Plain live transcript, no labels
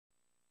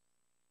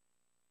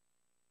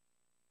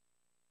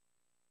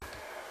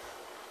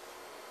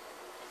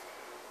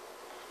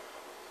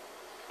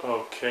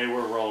Okay,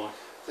 we're rolling.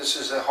 This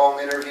is a home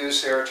interview,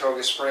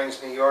 Saratoga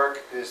Springs, New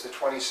York. It is the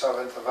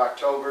 27th of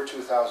October,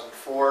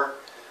 2004,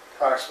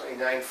 approximately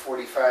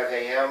 9:45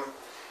 a.m.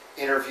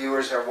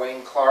 Interviewers are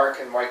Wayne Clarke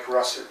and Mike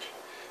Russert.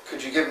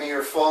 Could you give me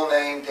your full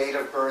name, date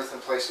of birth,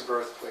 and place of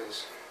birth,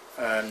 please?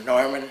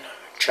 Norman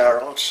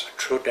Charles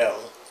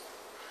Trudell,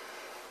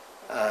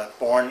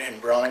 born in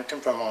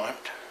Burlington,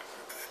 Vermont,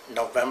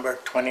 November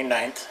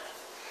 29th,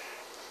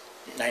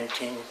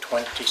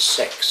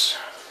 1926.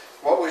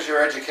 What was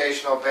your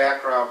educational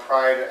background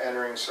prior to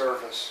entering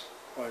service?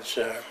 Was,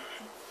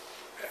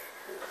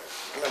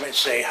 let me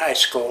say, high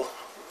school.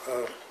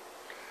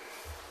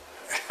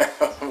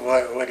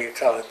 What do you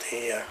call it?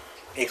 The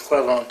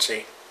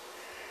equivalency.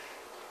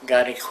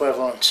 Got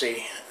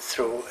equivalency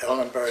through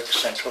Ellenburg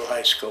Central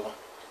High School.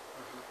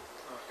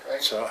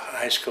 Okay. So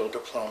high school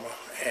diploma,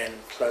 and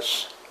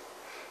plus,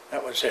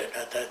 that was it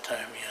at that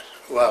time, yes.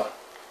 Well,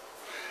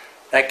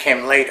 that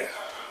came later,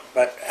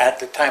 but at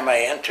the time I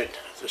entered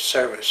the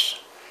service,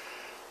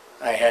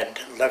 I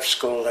had left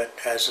school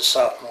as a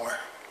sophomore,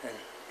 and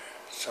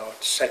so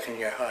it's second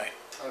year high.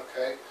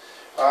 Okay.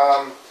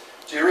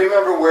 Do you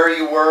remember where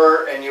you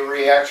were and your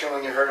reaction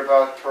when you heard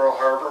about Pearl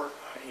Harbor?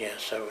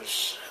 Yes, I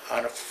was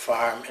on a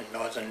farm in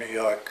northern New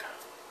York.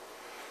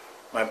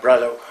 My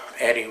brother,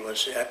 Eddie,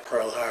 was at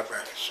Pearl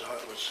Harbor, so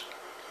it was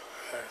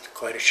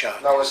quite a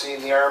shock. Now, was he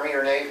in the Army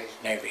or Navy?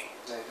 Navy.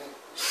 Navy.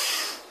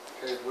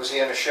 Okay. Was he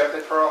on a ship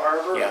at Pearl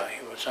Harbor? Yeah,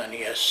 he was on the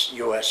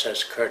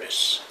USS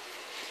Curtis.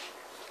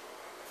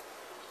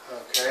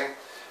 Okay.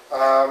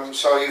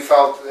 So you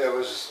felt it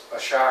was a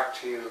shock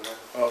to you then?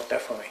 Oh,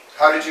 definitely.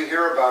 How did you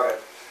hear about it?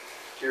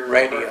 Do you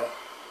remember? Radio.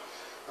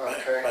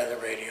 Okay. By the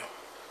radio.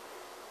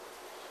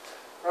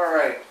 All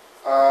right.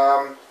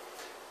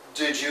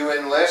 Did you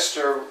enlist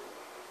or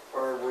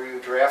were you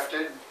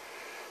drafted?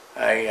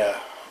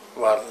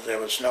 Well, there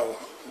was no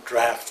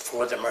draft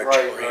for the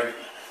Merchant Marine,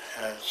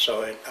 Right.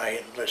 So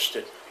I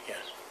enlisted,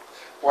 yes.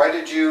 Why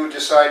did you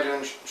decide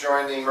to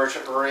join the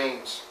Merchant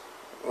Marines?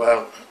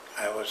 Well,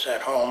 I was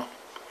at home.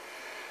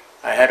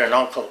 I had an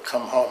uncle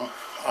come home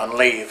on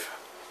leave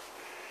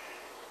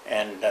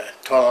and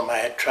told him I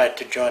had tried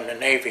to join the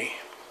Navy,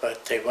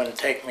 but they wouldn't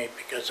take me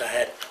because I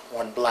had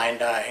one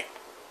blind eye.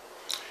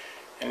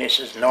 And he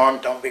says, "Norm,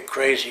 don't be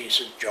crazy." He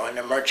says, "Join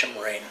the Merchant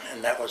Marine."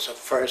 And that was the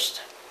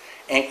first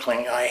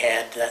inkling I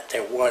had that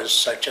there was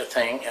such a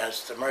thing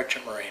as the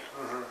Merchant Marine.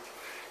 Mm-hmm.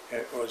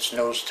 It was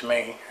news to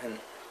me, and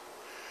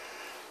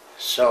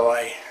so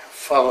I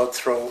followed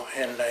through,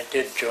 and I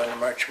did join the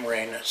Merchant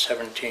Marine at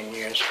 17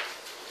 years.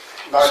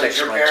 Now, did 6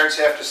 your months. parents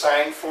have to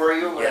sign for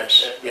you?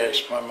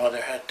 Yes, my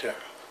mother had to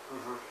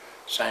Mm-hmm.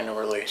 sign a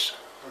release.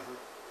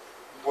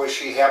 Mm-hmm. Was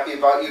she happy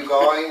about you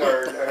going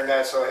or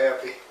not so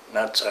happy?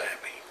 Not so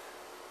happy.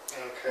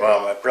 Okay. Well,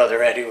 my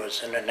brother Eddie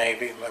was in the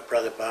Navy, my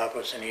brother Bob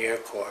was in the Air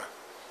Corps.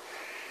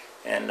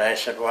 And I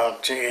said, well,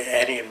 gee,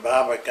 Eddie and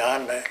Bob are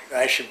gone,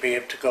 I should be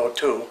able to go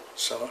too.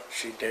 So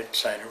she did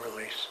sign a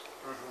release.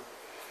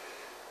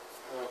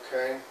 Mm-hmm.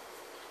 Okay.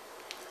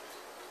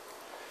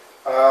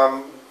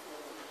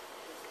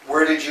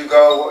 Where did you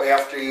go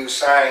after you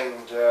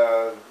signed?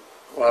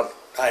 Well,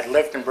 I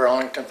lived in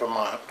Burlington,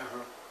 Vermont,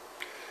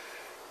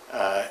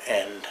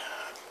 and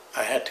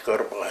I had to go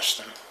to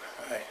Boston.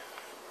 I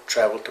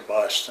traveled to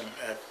Boston.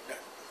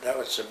 That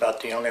was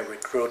about the only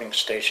recruiting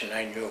station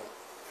I knew.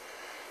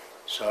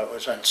 So it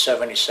was on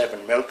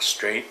 77 Milk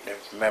Street,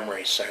 if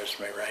memory serves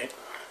me right,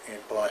 in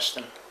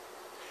Boston.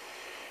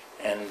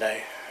 And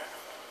I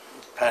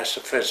passed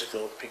the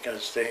physical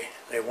because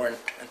they weren't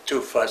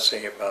too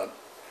fussy about,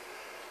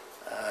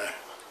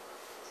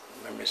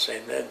 let me say,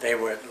 they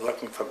were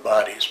looking for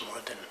bodies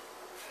more than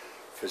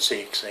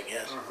physiques, I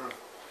guess. Mm-hmm.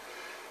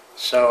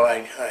 So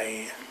I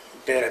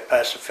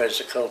passed the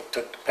physical,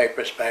 took the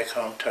papers back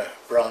home to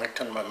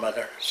Burlington. My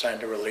mother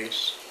signed a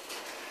release.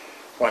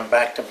 Went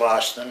back to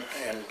Boston,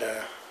 and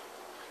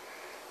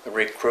the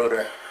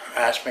recruiter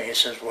asked me, he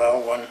says,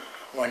 well,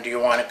 when do you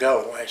want to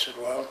go? I said,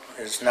 well,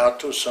 is now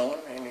too soon?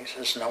 And he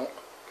says, no.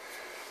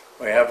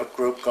 We have a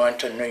group going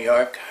to New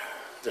York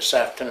this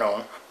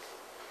afternoon.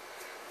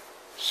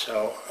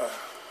 So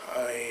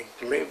I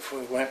believe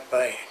we went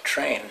by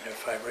train,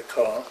 if I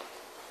recall.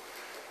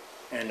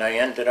 And I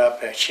ended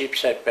up at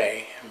Sheepshead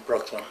Bay in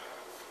Brooklyn.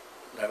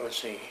 That was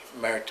the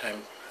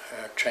Maritime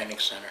Training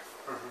Center.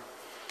 Mm-hmm.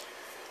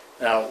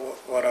 Now,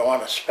 what I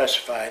want to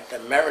specify, the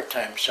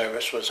Maritime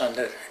Service was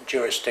under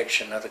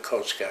jurisdiction of the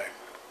Coast Guard.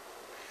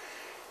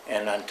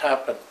 And on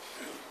top of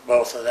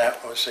both of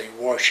that was the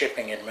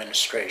Warshipping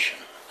Administration.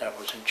 That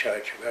was in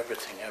charge of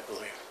everything, I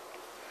believe.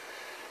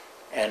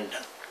 And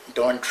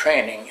during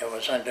training, it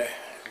was under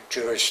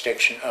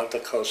jurisdiction of the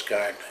Coast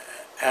Guard.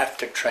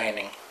 After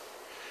training,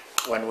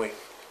 when we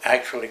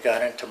actually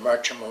got into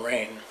Merchant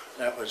Marine,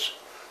 that was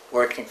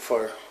working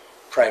for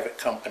private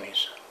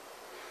companies,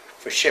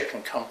 for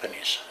shipping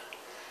companies.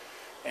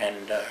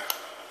 And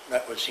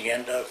that was the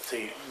end of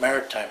the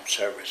Maritime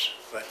Service.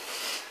 But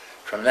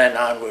from then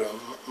on, we were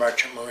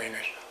Merchant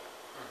Mariners.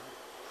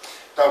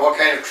 Now, what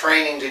kind of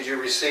training did you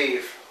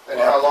receive And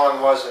how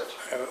long was it?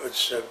 It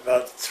was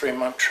about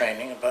 3-month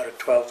training, about a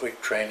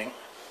 12-week training,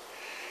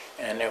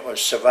 and it was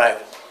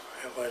survival.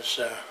 It was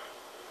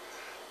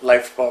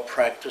lifeboat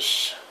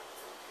practice,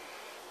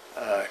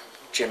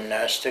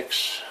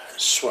 gymnastics,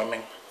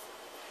 swimming,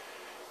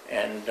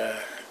 and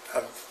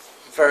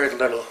very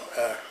little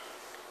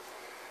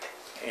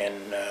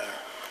in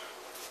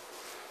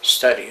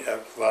study.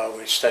 Well,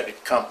 we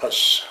studied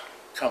compass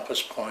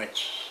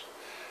points,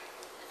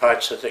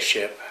 parts of the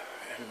ship,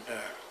 and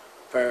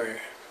very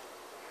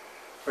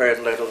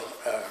little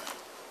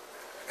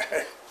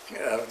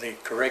of the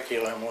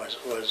curriculum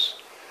was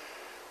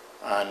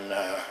on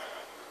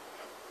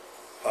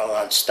well,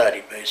 on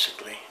study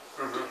basically.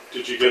 Mm-hmm.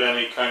 Did you get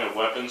any kind of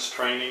weapons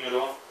training at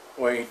all?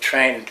 We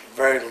trained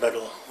very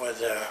little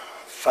with a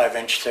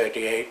 5-inch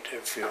 38.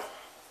 The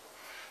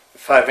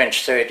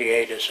 5-inch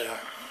 38 is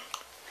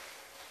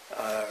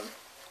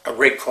a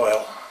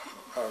recoil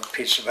or a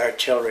piece of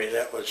artillery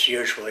that was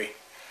usually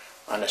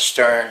on the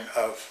stern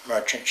of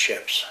merchant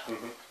ships.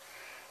 Mm-hmm.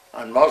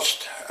 On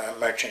most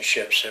merchant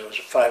ships, there was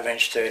a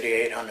 5-inch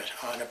 38 on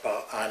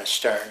a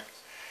stern,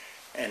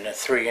 and a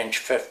 3-inch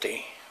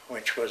 50,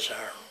 which was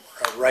a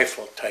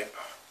rifle type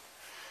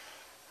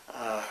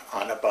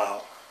on a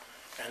bow.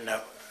 And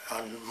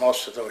on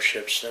most of those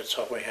ships, that's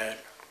all we had.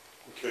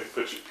 Okay,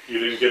 but you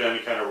didn't get any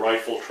kind of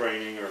rifle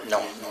training or?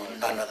 No,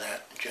 none of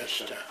that.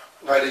 Just.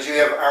 Now, did you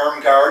have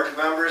armed guard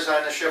members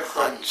on the ship?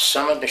 On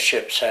some of the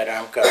ships had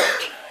armed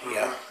guards,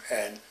 yeah,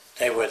 and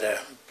they were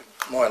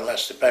more or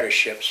less the better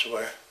ships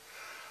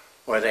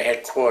where they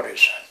had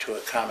quarters to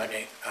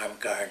accommodate armed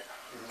guard.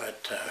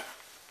 But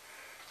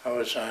I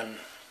was on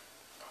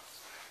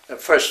the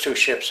first 2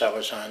 ships I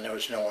was on. There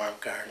was no armed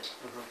guard.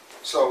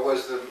 So it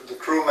was the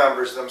crew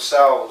members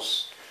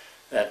themselves?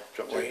 That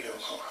we,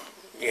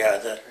 yeah,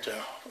 that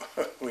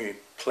we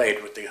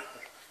played with the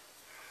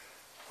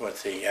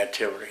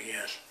artillery.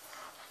 Yes,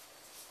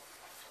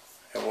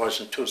 it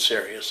wasn't too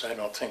serious. I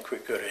don't think we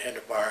could have hit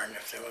a barn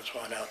if there was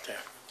one out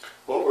there.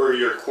 What were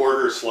your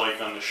quarters like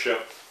on the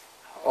ship?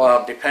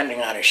 Well,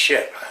 depending on a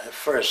ship. The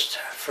first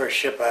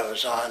ship I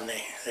was on,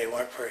 they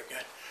weren't very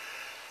good.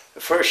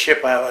 The first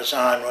ship I was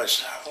on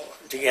was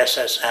the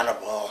SS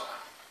Annaball.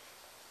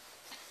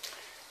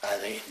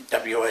 The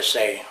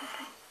WSA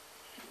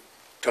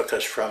took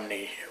us from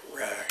the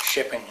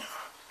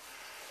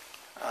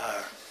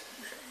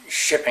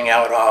shipping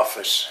out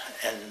office,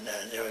 and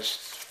there was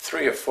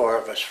 3 or 4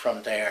 of us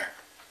from there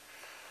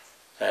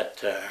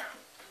that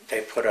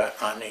they put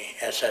on the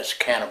SS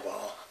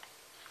Annaball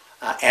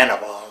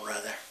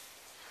rather,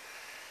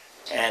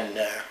 and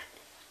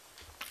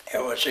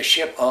it was a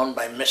ship owned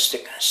by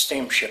Mystic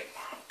Steamship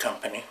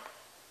Company.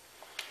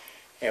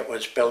 It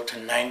was built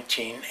in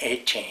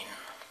 1918,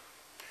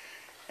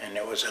 and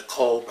it was a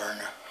coal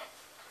burner,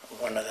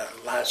 one of the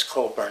last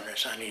coal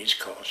burners on the East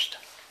Coast,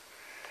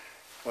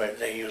 where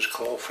they use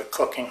coal for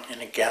cooking in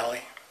a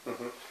galley,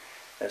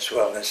 as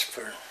well as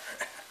for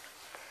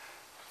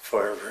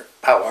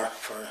power,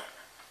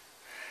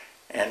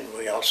 and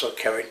we also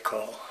carried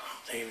coal.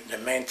 The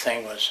main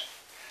thing was,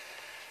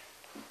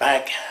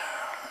 back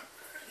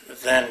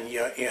then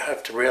you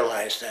have to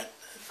realize that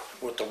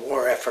with the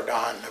war effort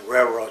on, the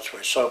railroads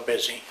were so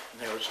busy,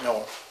 there was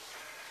no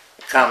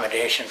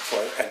accommodation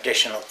for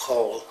additional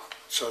coal,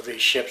 so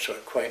these ships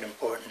were quite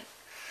important,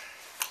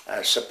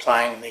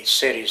 supplying the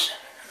cities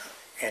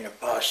in the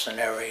Boston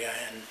area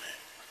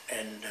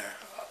and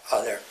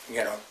other,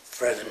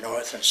 further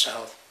north and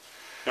south.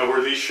 Now,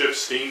 were these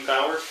ships steam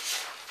powered?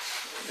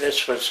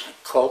 This was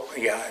coal,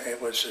 yeah, it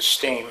was the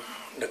steam,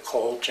 the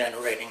coal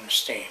generating the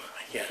steam,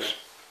 yes. Okay.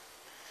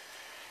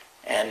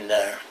 And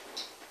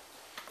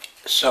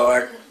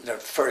so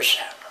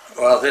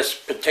this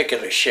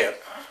particular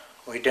ship,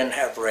 we didn't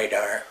have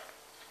radar,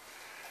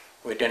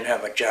 we didn't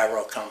have a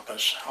gyro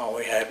compass, all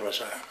we had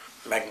was a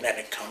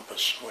magnetic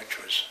compass, which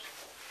was,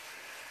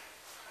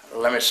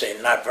 let me say,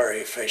 not very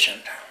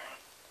efficient.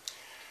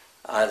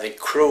 The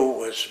crew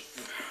was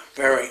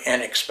very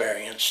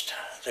inexperienced.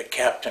 The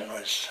captain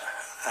was,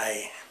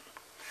 I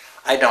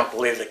don't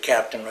believe the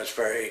captain was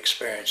very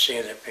experienced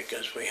either,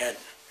 because we had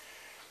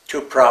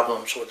 2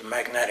 problems with the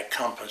magnetic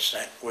compass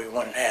that we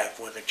wouldn't have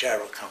with a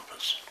gyro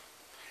compass.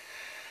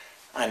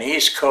 On the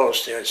East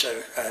Coast, there's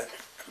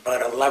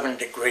about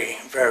 11-degree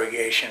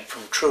variation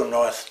from true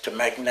north to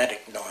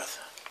magnetic north.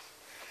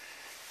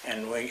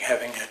 And we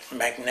having a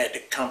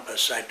magnetic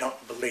compass, I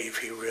don't believe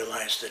he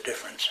realized the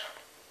difference.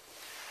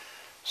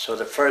 So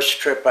the first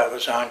trip I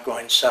was on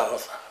going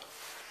south,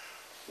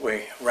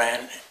 we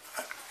ran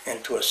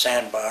into a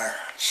sandbar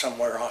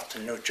somewhere off the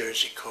New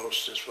Jersey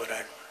coast, is what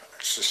I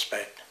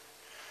suspect.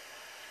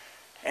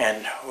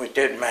 And we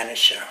did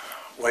manage to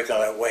wiggle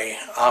our way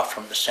off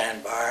from the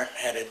sandbar,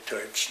 headed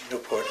towards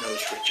Newport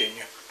News,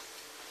 Virginia.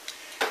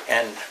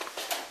 And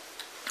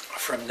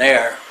from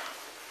there,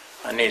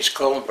 on these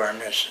coal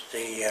burners,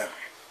 the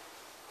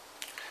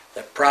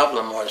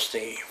problem was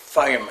the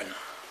firemen.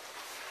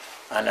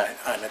 On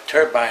a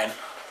turbine,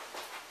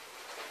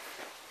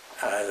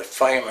 the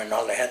firemen,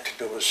 all they had to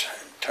do was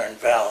turn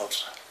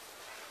valves.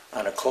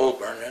 on a coal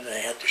burner,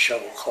 they had to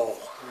shovel coal.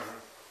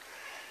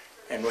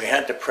 And we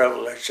had the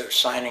privilege of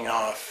signing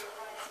off.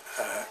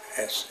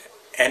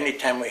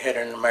 Anytime we hit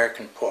an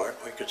American port,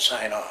 we could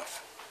sign off.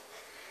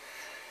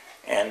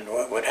 And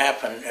what would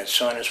happen as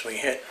soon as we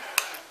hit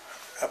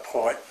a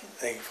port,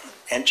 the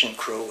engine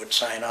crew would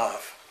sign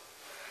off.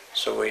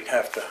 So we'd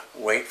have to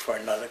wait for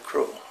another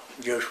crew,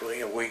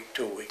 usually a week,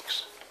 2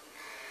 weeks.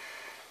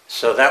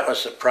 So that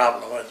was the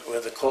problem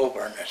with the coal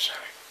burners.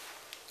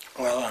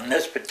 Well, on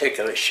this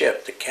particular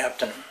ship, the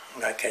captain,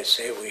 like I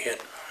say, we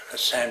hit a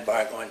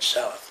sandbar going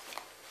south,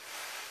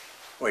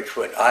 which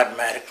would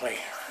automatically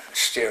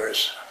steer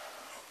us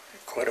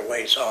quite a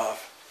ways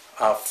off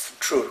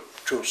true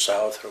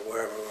south or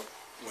wherever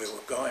we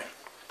were going.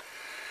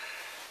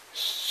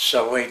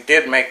 So we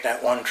did make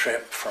that one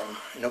trip from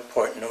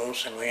Newport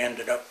News, and we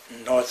ended up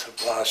north of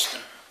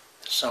Boston,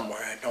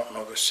 somewhere, I don't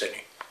know the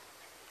city.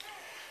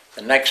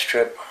 The next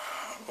trip,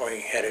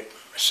 we headed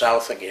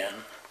south again,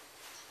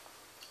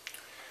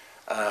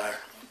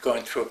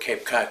 going through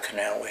Cape Cod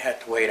Canal. We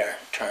had to wait our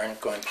turn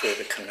going through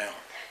the canal.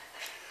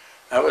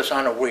 I was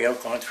on a wheel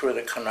going through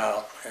the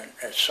canal, and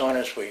as soon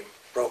as we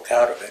broke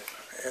out of it,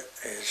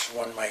 is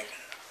when my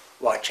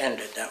watch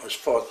ended. That was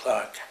 4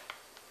 o'clock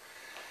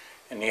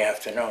in the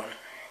afternoon.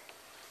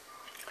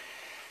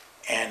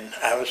 And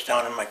I was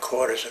down in my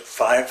quarters at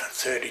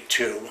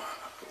 5:32.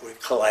 We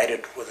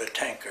collided with a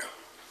tanker.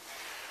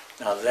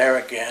 Now there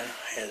again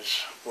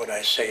is what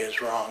I say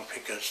is wrong,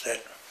 because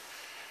that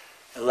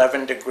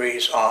 11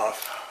 degrees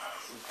off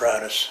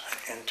brought us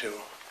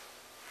into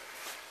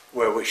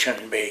where we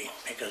shouldn't be,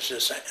 because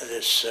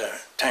this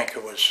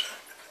tanker was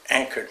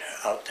anchored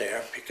out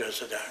there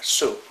because of the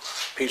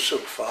pea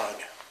soup fog.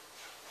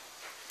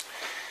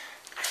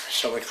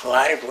 So we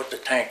collided with the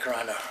tanker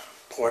on a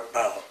port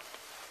bow.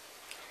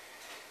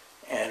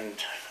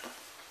 And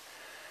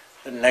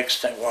the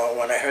next thing, well,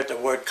 when I heard the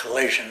word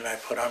collision, I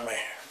put on my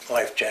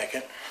life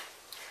jacket,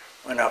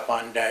 went up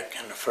on deck,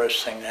 and the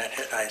first thing that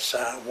hit, I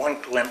saw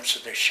one glimpse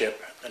of the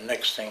ship. The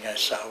next thing I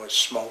saw was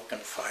smoke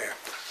and fire.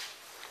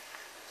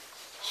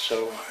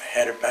 So I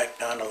headed back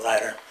down the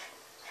ladder,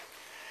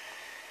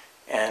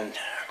 and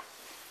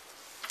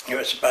it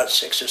was about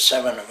 6 or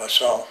 7 of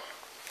us all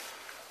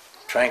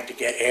trying to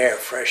get air,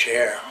 fresh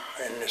air,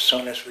 and as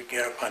soon as we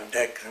get up on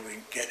deck, we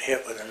get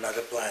hit with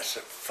another blast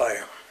of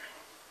fire.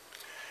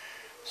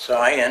 So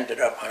I ended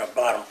up on a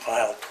bottom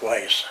pile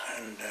twice,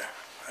 and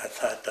I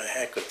thought, the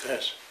heck with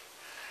this.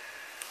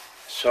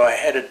 So I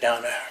headed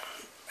down an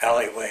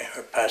alleyway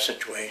or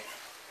passageway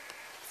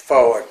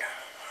forward.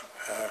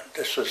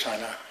 This was on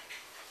a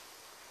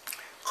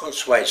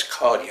coastwise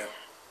collier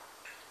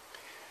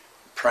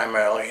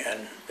primarily,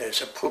 and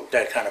there's a poop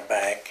deck on the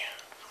back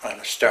on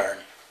the stern.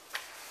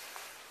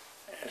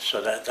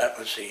 So that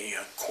was the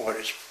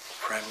quarters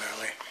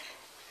primarily.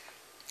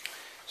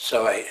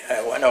 So I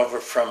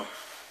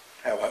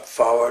went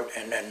forward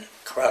and then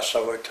crossed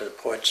over to the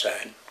port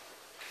side.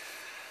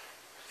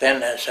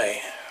 Then as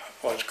I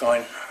was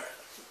going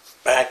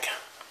back,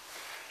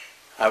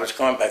 I was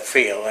going by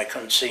feel. I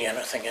couldn't see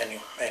anything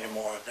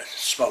anymore. The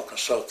smoke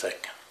was so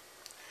thick.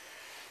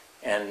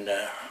 And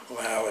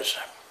when I was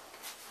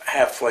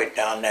halfway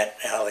down that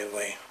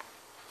alleyway,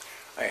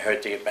 I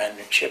heard the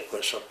abandoned ship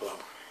whistle blow.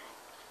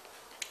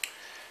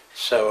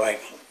 So I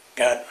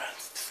got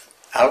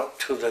out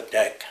to the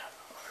deck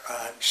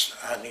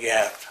on the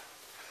aft,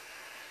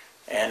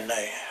 and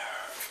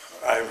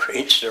I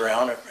reached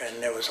around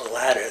and there was a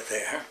ladder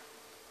there,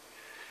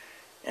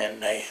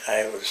 and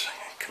I was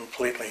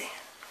completely,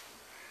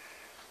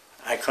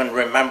 I couldn't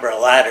remember a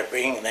ladder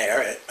being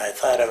there. I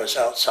thought I was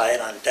outside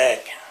on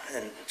deck,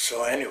 and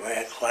so anyway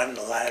I climbed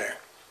the ladder,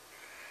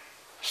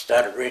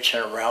 started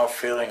reaching around,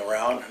 feeling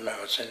around, and I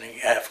was in the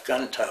aft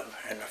gun tub,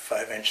 in a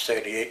 5-inch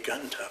 38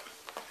 gun tub.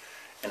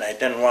 And I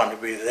didn't want to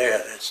be there.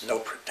 There's no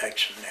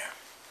protection there.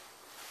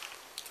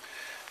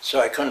 So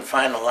I couldn't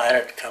find the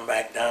ladder to come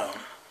back down.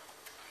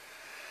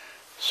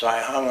 So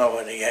I hung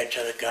over the edge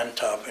of the gun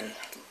tub and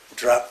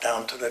dropped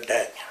down to the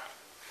deck.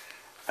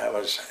 I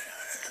was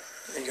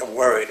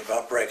worried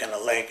about breaking a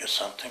leg or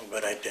something,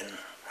 but I didn't.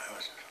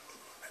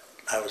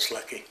 I was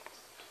lucky.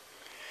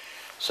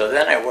 So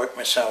then I worked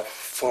myself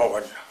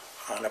forward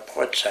on the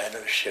port side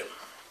of the ship.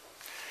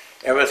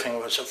 Everything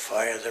was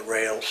afire, the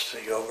rails,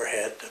 the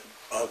overhead, the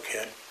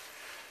bulkhead.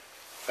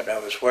 But I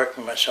was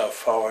working myself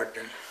forward,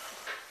 and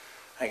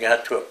I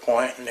got to a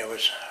point, and there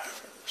was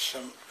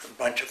a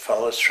bunch of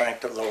fellows trying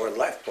to lower a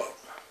lifeboat.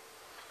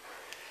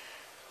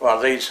 Well,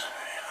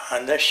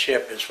 on this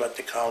ship is what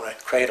they call a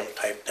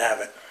cradle-type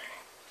davit.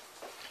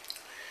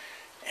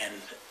 And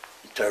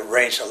to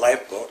raise a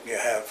lifeboat, you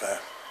have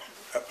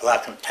a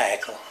block and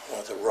tackle,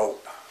 or the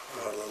rope,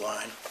 or the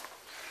line.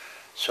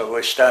 So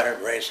we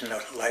started raising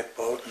the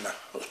lifeboat, and the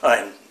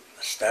line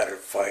started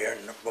fire,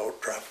 and the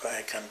boat dropped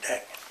back on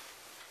deck.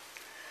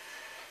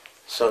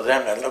 So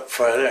then I looked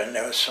further, and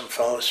there was some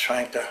fellows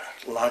trying to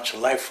launch a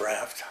life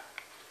raft.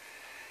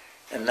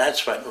 And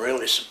that's what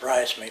really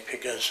surprised me,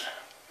 because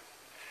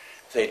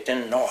they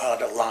didn't know how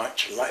to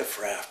launch a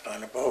life raft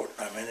on a boat.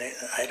 I mean,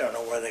 I don't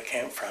know where they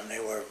came from. They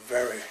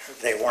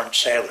weren't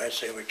sailors.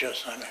 They were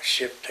just on a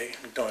ship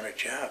doing a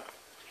job.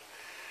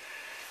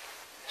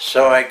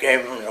 So I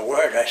gave them the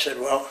word. I said,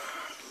 well,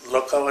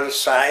 look over the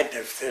side.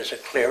 If there's a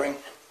clearing,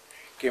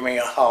 give me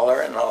a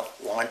holler and I'll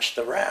launch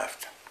the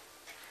raft.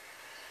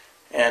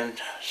 And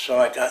so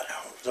I got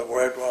the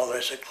word, well,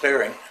 there's a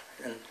clearing.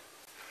 And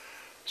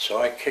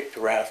so I kicked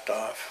the raft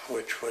off,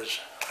 which was,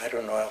 I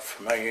don't know how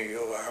familiar you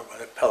are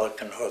with a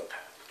pelican hook.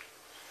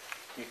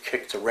 You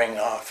kick the ring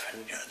off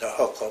and the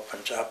hook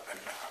opens up and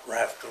the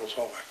raft goes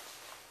over.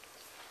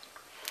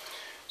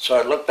 So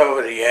I looked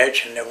over the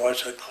edge and there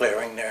was a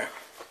clearing there.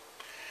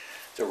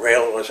 The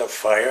rail was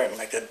afire, and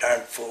like a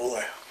darn fool,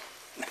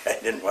 I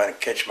didn't want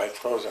to catch my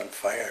clothes on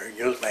fire or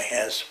use my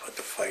hands to put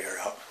the fire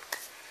out.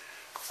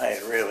 I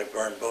had really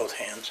burned both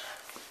hands.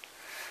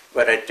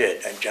 But I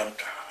did. I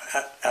jumped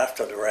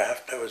after the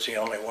raft. I was the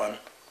only one.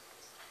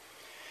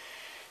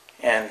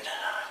 And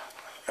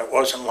it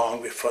wasn't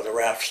long before the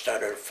raft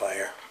started a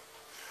fire.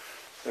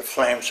 The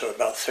flames were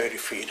about 30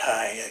 feet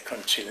high. I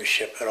couldn't see the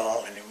ship at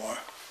all anymore.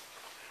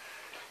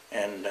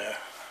 And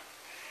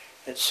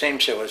it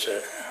seems there was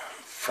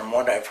from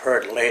what I've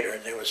heard later,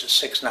 there was a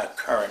 6-knot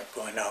current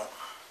going out.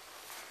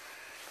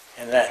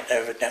 And that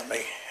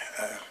evidently,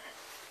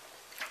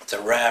 the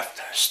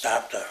raft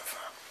stopped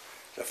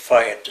the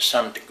fire to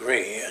some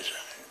degree,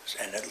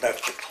 and it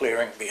left a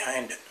clearing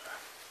behind it.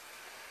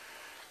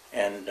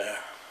 And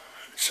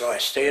so I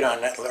stayed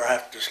on that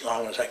raft as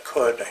long as I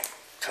could. I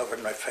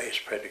covered my face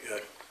pretty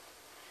good.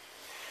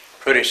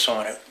 Pretty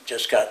soon it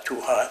just got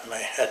too hot and I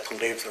had to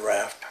leave the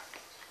raft.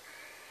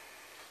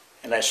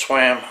 And I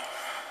swam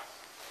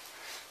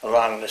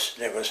along this.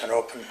 There was an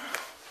open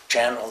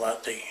channel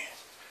that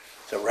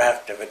the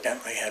raft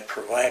evidently had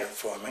provided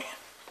for me.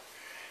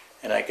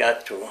 And I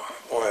got to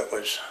where it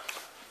was,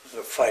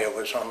 the fire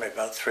was only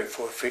about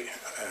 3-4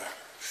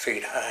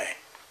 feet high.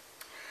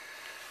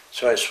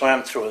 So I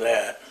swam through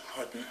that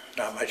with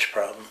not much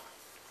problem.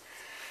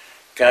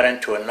 Got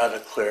into another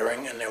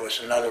clearing and there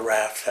was another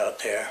raft out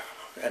there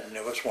and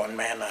there was one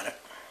man on it.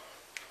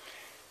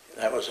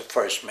 That was the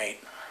first mate.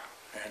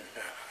 And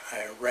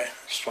I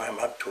swam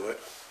up to it.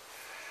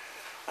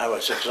 I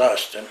was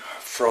exhausted,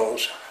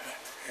 froze,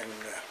 and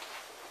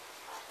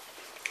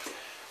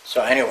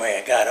so anyway,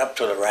 I got up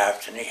to the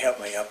raft and he helped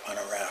me up on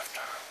a raft.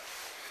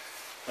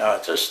 Now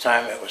at this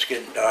time it was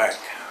getting dark,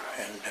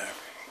 and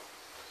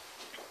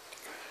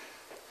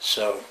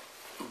so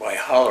by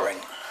hollering,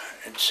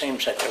 it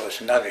seems that there was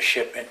another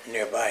ship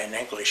nearby, an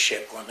English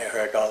ship, when they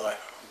heard all the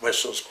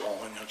whistles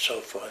blowing and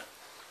so forth.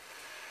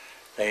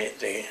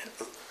 They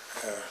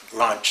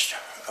launched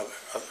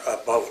a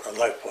boat, a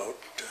lifeboat,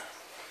 to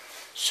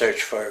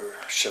search for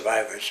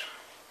survivors.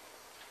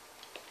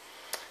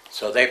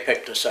 So they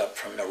picked us up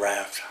from the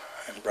raft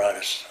and brought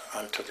us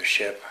onto the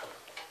ship.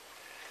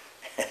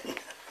 And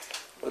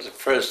it was the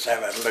first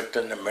time I looked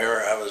in the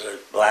mirror. I was as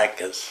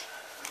black as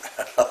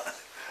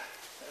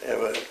it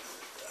was.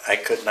 I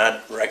could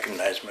not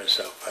recognize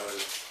myself. I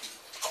was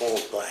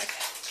cold black.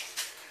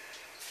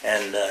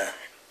 And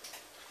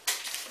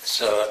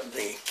so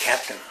the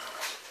captain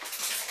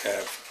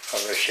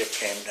of the ship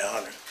came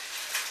down, and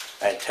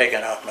I had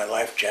taken off my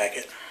life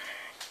jacket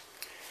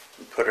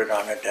and put it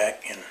on the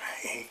deck, and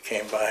he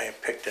came by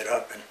and picked it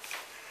up, and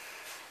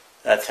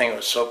that thing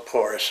was so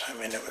porous. I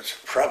mean, it was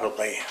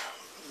probably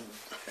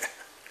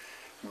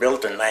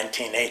built in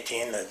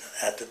 1918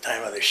 at the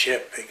time of the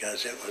ship,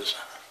 because it was,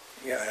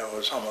 it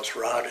was almost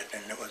rotted,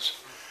 and it was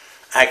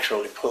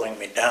actually pulling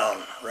me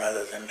down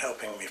rather than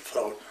helping me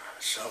float.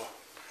 So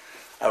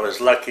I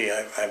was lucky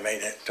I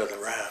made it to the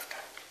raft.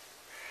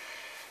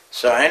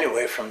 So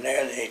anyway, from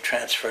there they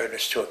transferred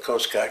us to a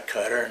Coast Guard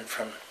cutter, and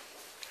from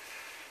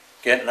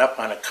getting up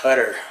on a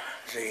cutter,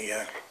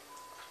 the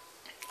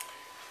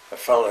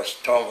fellows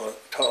told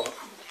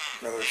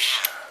there was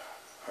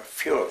a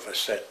few of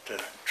us that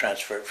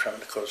transferred from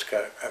the Coast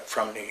Guard,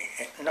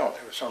 no,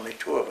 there was only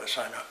 2 of us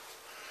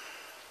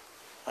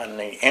on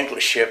the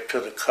English ship to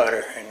the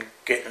cutter. And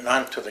getting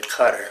onto the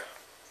cutter,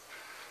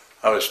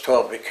 I was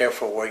told, be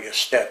careful where you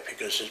step,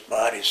 because there's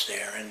bodies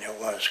there, and there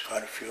was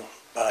quite a few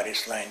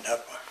bodies lined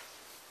up,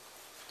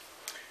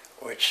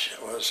 which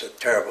was a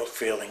terrible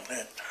feeling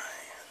that,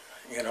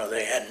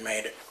 they hadn't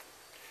made it.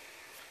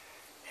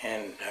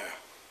 And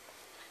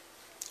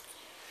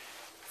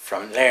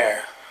from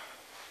there,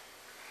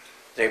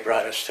 they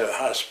brought us to a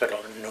hospital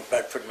in New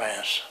Bedford,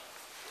 Mass.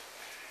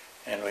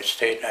 And I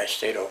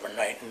stayed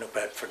overnight in New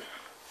Bedford.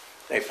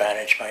 They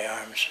bandaged my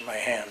arms and my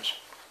hands.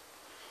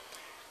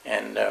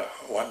 And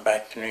went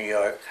back to New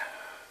York.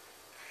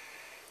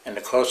 And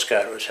the Coast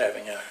Guard was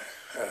having a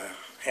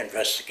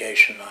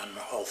investigation on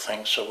the whole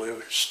thing, so we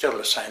were still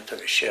assigned to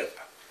the ship.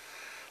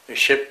 The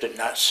ship did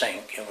not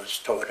sink. It was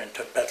towed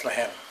into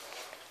Bethlehem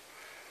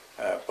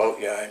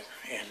boatyard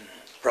in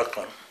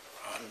Brooklyn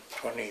on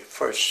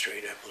 21st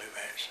Street, I believe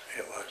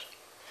it was.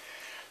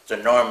 The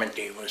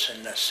Normandy was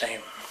in the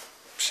same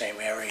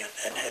area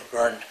that had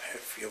burned,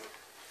 if you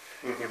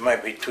You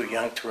might be too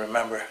young to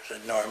remember the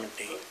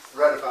Normandy,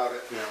 Read about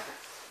it. Yeah.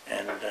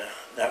 and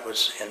that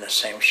was in the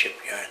same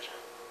shipyard.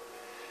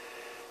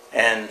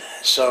 And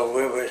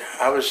so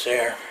I was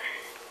there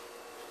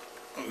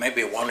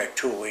maybe 1 or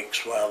 2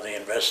 weeks while the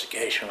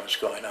investigation was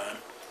going on.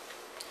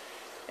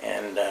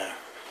 And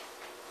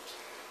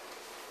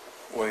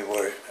we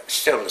were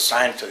still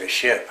assigned to the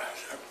ship,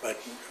 but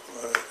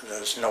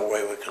there's no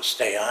way we could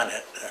stay on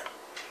it.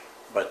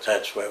 But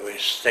that's where we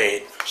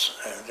stayed.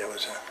 There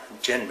was a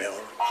gin mill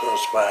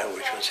close by,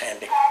 which was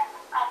handy.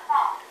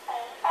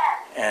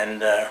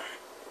 And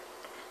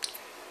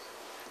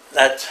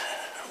that,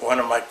 one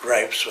of my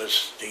gripes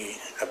was the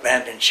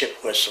abandoned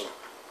ship whistle.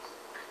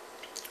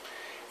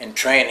 In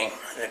training,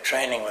 the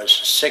training was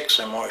 6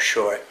 or more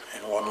short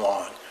and 1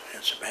 long.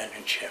 It's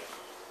abandoned ship.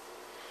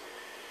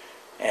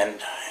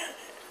 And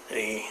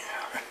the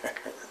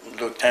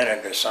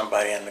lieutenant or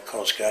somebody in the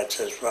Coast Guard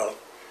says, well,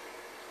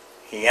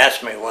 he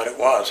asked me what it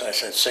was. I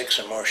said 6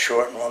 or more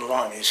short and 1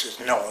 long. He says,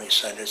 no. He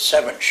said, it's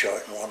 7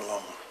 short and 1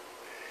 long.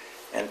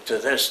 And to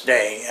this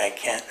day, I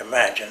can't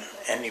imagine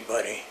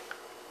anybody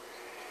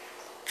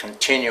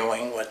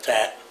continuing with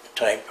that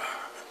type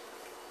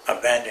of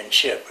abandoned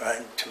ship.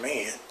 To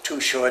me, 2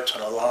 shorts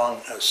and a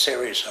long, a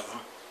series of them,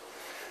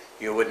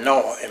 you would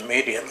know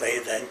immediately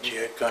that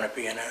you're going to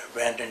be in an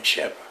abandoned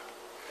ship.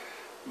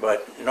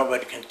 But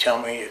nobody can tell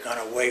me you're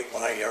going to wait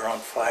while you're on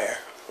fire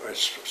or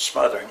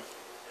smothering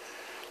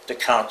to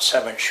count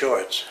 7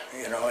 shorts.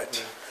 You know,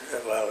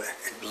 well,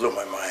 it blew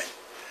my mind.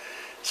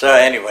 So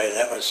anyway,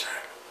 that was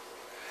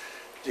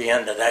the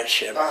end of that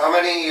ship. How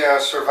many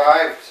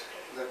survived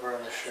that were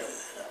in the ship?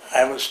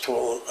 I was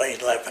told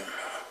 11.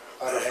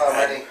 Out of how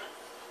many?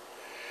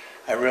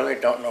 I really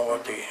don't know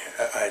what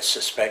I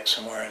suspect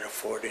somewhere in the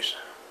 40s.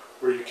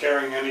 Were you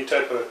carrying any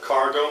type of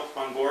cargo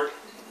on board?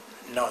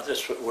 No,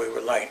 we were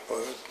light. We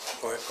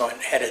were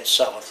headed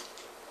south.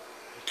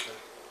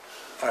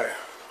 Okay.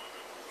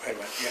 Wait a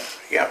minute,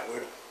 yeah,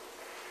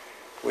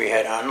 we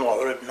had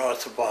unloaded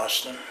north of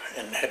Boston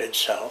and headed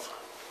south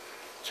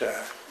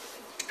to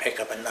pick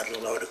up another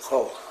load of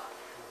coal.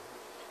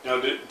 Now,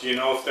 do you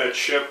know if that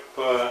ship,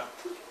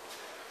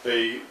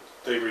 they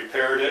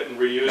repaired it and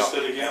reused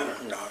it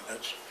again? No,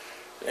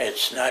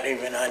 it's not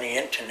even on the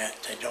internet.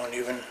 They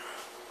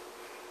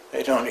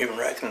don't even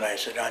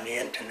recognize it on the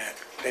internet.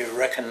 They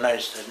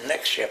recognize the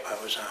next ship I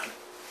was on,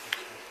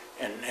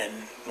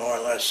 and more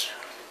or less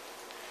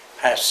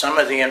has some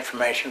of the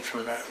information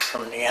from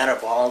the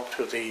Annaball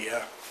to the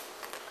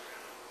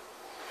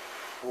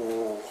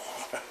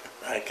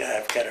I've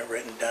got it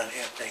written down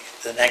here.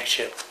 The next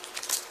ship.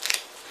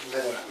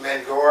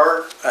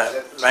 Mangore?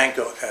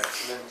 Mangore.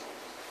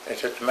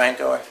 Is it the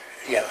Mangore?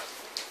 Yeah.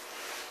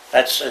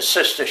 That's a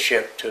sister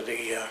ship to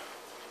the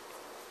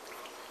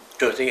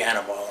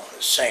Annaball.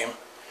 Same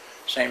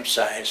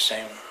size,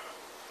 same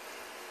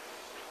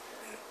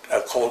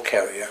coal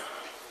carrier.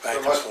 So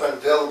it must have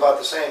been built about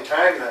the same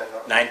time then?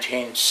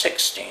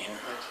 1916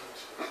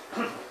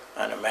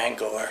 on a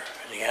Mangore.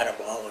 The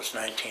Annaball was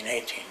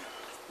 1918.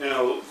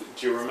 Now,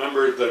 do you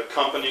remember the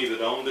company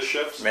that owned the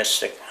ships?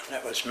 Mystic.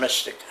 That was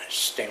Mystic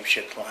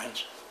Steamship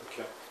Lines.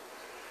 Okay.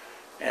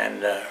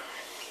 And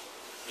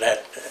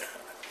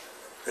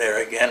there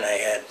again, I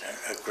had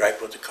a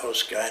gripe with the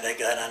Coast Guard. I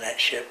got on that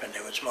ship, and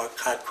there was more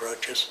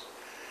cockroaches.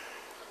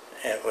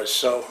 It was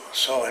so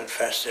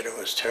infested. It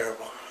was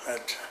terrible.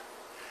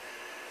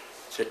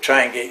 To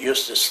try and get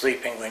used to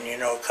sleeping when you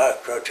know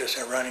cockroaches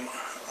are running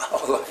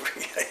all over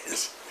you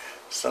is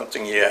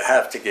something you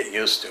have to get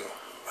used to.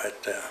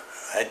 But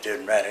I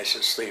did manage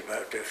to sleep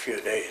after a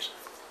few days.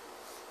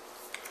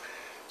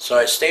 So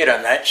I stayed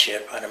on that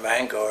ship, on a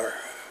Mangore.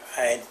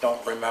 I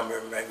don't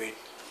remember, maybe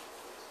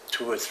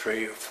 2 or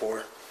 3 or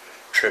 4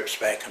 trips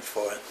back and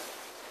forth.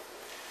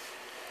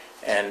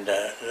 And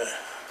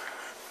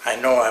I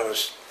know I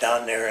was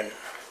down there in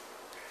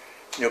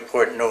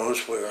Newport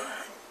News where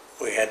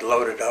we had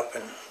loaded up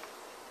and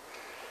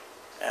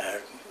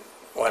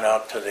went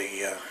out to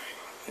the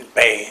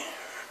bay,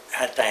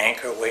 had the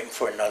anchor waiting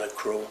for another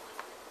crew.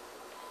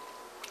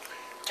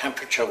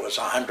 Temperature was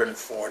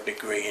 104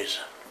 degrees.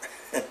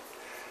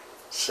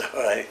 So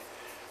I,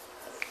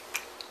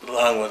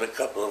 along with a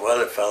couple of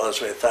other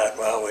fellows, we thought,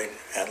 well, we'd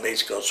at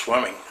least go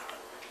swimming.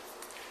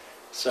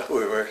 So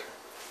we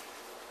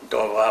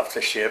dove off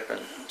the ship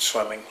and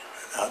swimming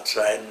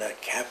outside, and the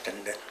captain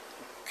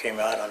came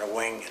out on a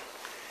wing.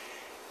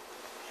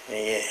 And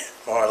he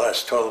more or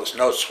less told us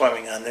no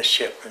swimming on this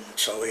ship, and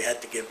so we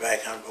had to get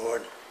back on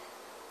board.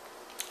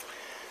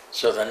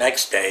 So the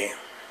next day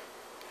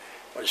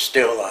was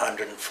still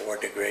 104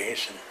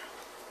 degrees, and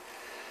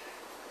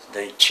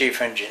the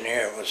chief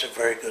engineer was a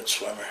very good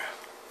swimmer.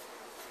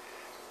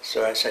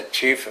 So I said,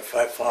 Chief, if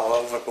I fall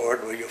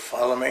overboard, will you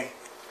follow me?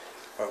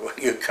 Or will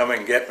you come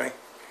and get me?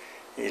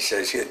 He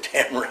says, you're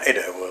damn right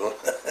I will.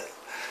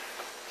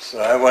 So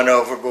I went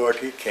overboard,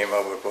 he came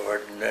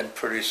overboard, and then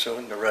pretty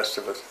soon the rest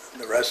of the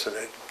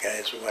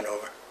guys went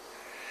over.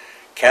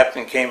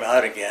 Captain came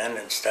out again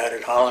and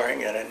started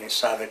hollering, and then he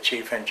saw the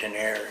chief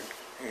engineer, and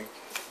he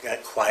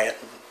got quiet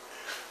and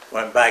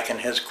went back in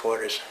his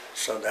quarters,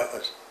 so that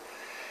was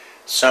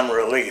some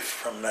relief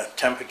from the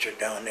temperature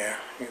down there.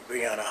 You'd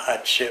be on a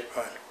hot ship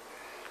on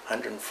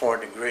 104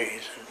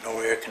 degrees and no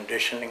air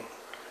conditioning.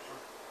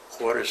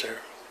 Quarters are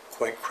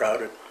quite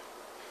crowded.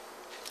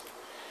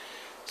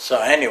 So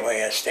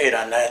anyway, I stayed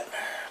on that,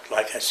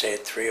 like I said,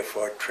 3 or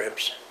 4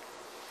 trips.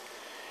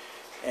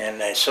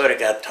 And I sort of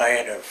got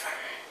tired of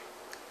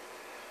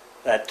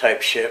that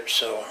type ship,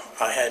 so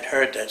I had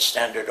heard that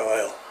Standard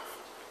Oil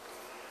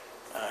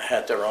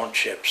had their own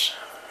ships.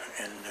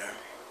 And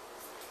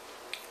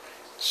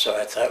so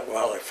I thought,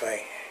 well, if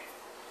I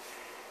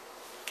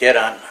get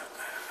on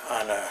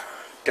a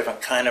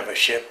different kind of a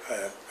ship,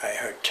 I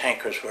heard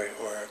tankers were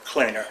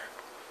cleaner.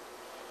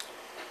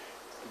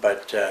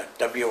 But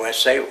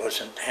WSA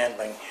wasn't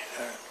handling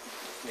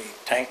the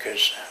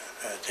tankers.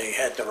 They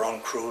had their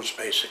own crews,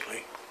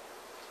 basically.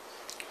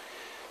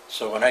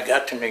 So when I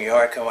got to New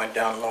York, I went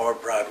down Lower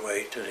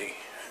Broadway to the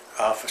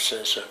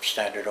offices of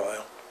Standard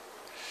Oil.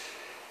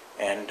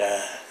 And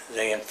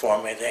they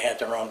informed me they had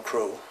their own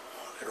crew,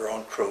 their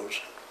own crews,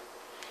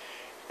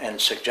 and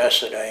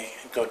suggested I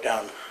go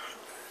down,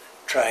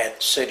 try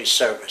at city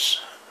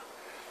service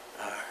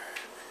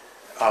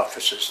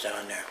offices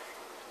down there.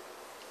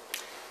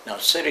 Now,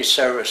 city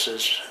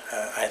services,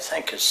 I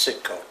think, is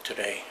Citgo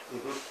today.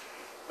 Mm-hmm.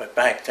 But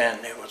back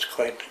then, it was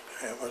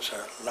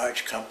a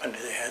large company.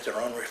 They had their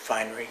own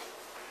refinery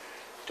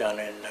down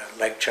in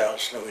Lake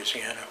Charles,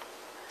 Louisiana.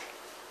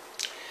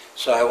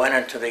 So I went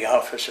into the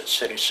office at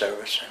city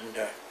service,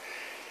 and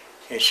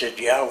he said,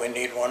 yeah, we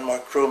need one more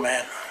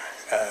crewman.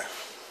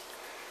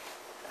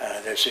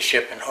 There's a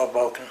ship in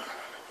Hoboken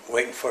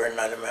waiting for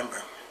another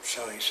member.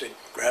 So he said,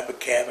 grab a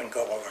cab and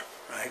go over,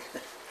 right?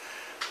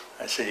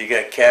 I said, you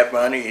got cab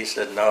money? He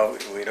said, no,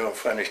 we don't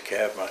furnish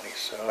cab money.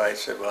 So I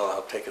said, well,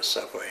 I'll take a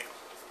subway.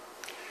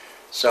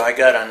 So I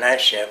got on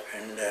that ship,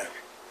 and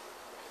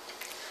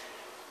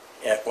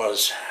it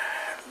was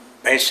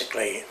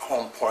basically,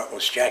 home port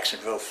was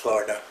Jacksonville,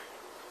 Florida.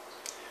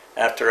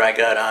 After I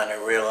got on,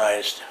 I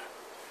realized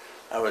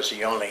I was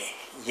the only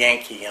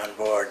Yankee on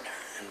board,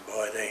 and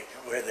boy,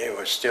 they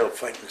were still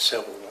fighting the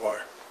Civil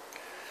War.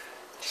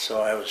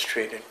 So I was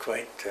treated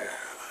quite,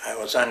 I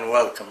was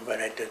unwelcome, but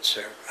I did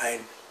serve.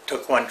 I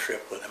took one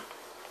trip with him.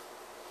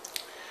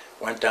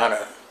 Went down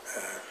to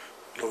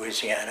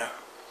Louisiana,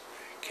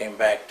 came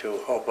back to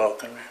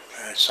Hoboken,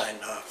 I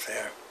signed off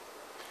there.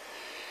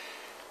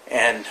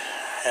 And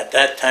at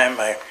that time,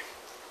 I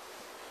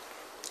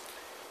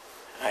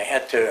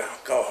had to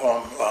go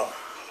home. Well,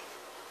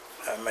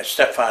 my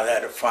stepfather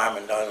had a farm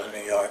in northern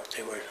New York.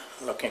 They were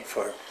looking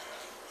for,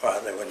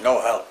 well, there was no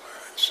help,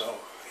 so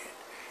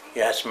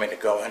he asked me to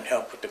go and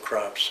help with the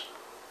crops.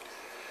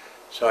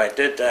 So I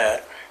did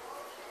that,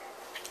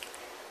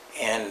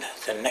 and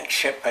the next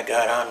ship I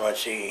got on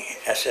was the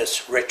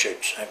SS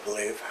Richards, I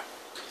believe.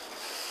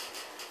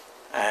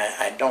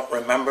 I don't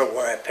remember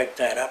where I picked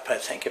that up. I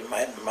think it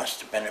must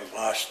have been in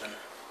Boston.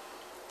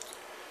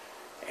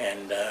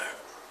 And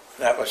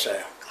that was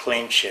a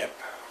clean ship.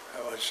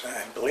 It was,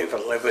 I believe, a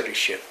Liberty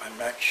ship. I'm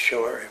not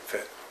sure if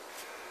it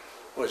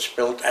was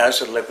built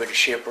as a Liberty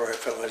ship or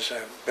if it was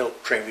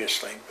built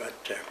previously,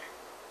 but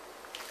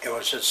it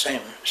was the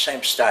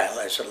same style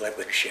as a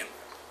Liberty ship.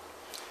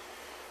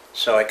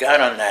 So I got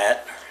on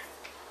that,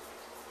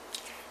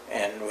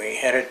 and we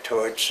headed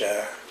towards,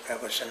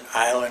 it was an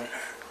island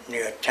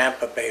near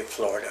Tampa Bay,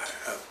 Florida,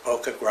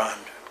 Boca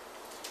Grande.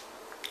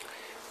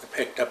 We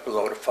picked up a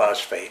load of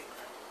phosphate,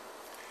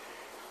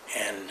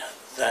 and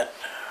that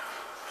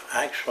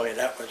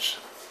was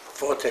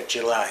 4th of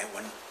July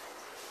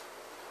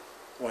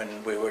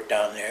when we were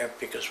down there,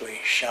 because we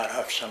shot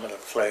off some of the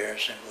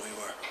flares, and we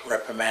were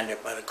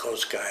reprimanded by the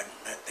Coast Guard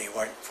that they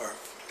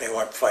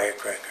weren't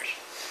firecrackers.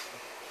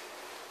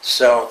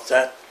 So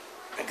that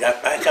I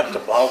got back up to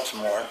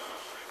Baltimore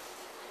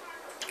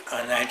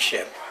on that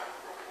ship,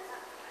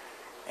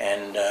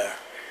 and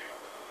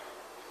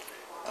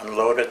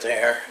unloaded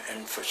there,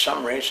 and for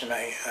some reason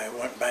I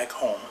went back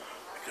home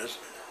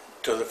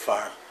to the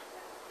farm.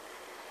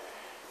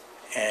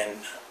 And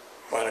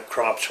when the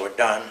crops were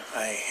done,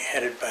 I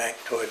headed back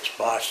towards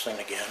Boston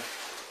again.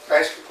 Can I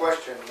ask a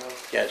question?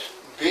 Yes.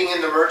 Being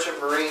in the Merchant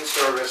Marine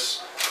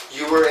Service,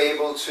 you were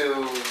able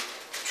to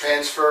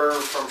transfer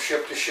from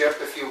ship to ship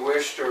if you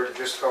wished, or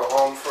just go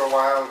home for a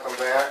while and come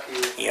back?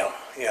 Yeah.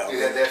 You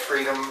had that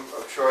freedom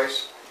of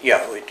choice?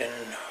 Yeah, we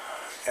didn't.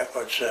 It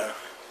was,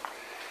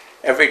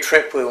 every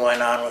trip we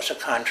went on was a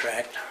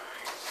contract.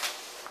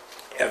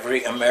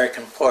 Every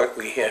American port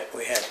we hit,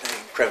 we had the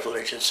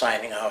privilege of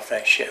signing off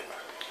that ship.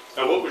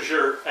 Now, what was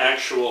your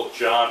actual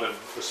job and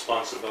It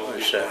responsibility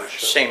was on the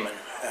ship? seaman,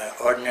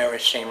 ordinary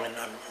seaman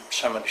on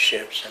some of the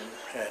ships,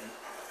 and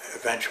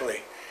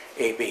eventually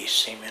AB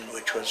seaman,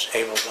 which was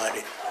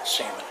able-bodied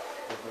seaman.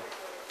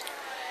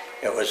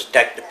 Mm-hmm. It was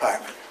deck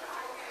department.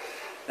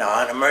 Now,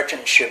 on a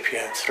merchant ship, you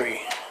have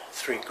three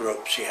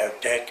groups. You have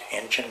deck,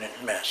 engine,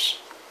 and mess.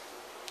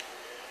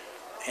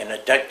 In the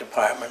deck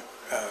department,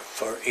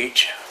 for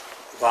each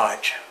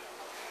watch,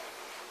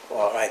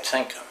 well, I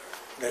think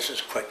this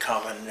is quite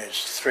common,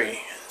 there's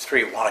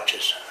three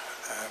watches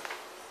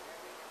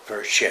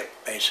per ship,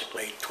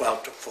 basically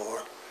 12 to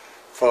 4,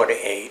 4 to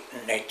 8,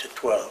 and 8 to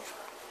 12.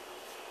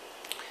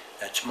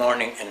 That's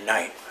morning and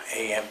night,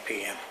 AM,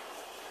 PM.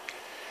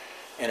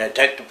 In the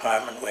deck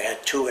department, we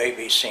had 2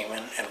 AB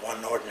seamen and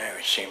 1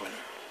 ordinary seaman,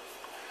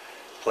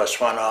 plus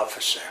 1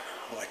 officer,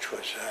 which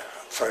was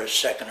first,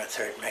 second, or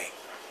third mate.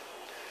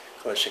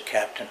 Of course, the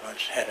captain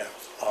was head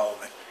of all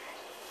of it.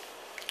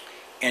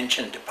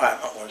 Engine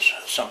department was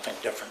something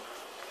different.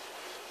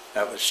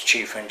 That was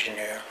chief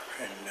engineer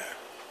and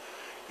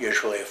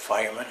usually a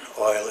fireman,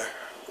 oiler,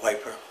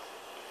 wiper.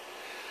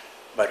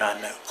 But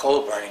on the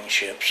coal burning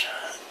ships,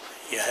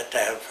 you had to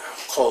have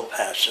coal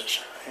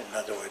passes. In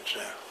other words,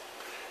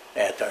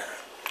 they had to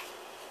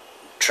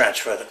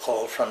transfer the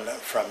coal from the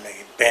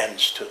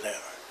bends to the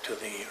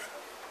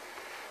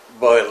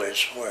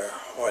boilers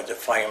where the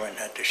firemen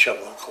had to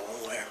shovel the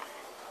coal there.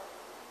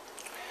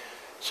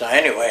 So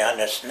anyway, on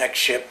this next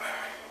ship,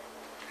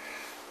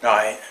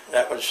 no,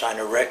 that was on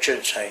the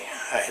Richards. I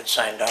had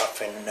signed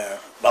off in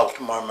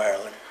Baltimore,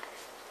 Maryland.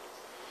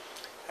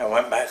 I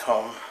went back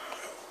home,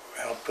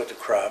 helped with the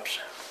crops.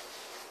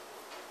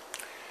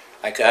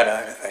 I got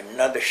on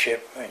another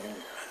ship,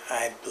 and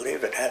I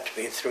believe it had to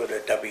be through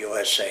the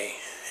WSA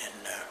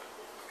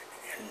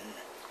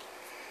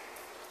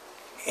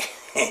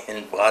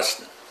in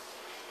Boston.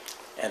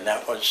 And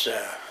that was,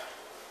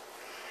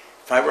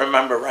 if I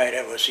remember right,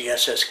 it was the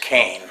SS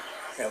Caine.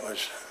 It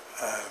was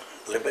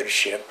a Liberty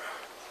ship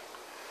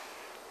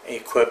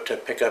equipped to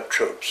pick up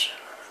troops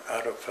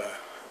out of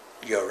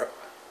Europe.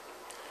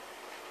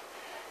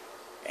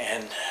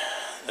 And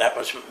that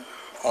was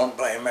owned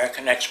by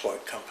American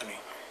Export Company.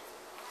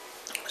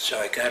 So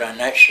I got on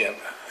that ship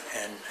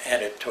and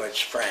headed towards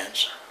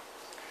France,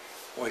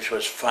 which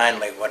was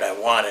finally what I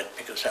wanted,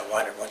 because I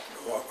wanted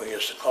what we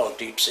used to call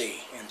deep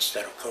sea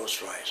instead of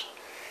coastwise.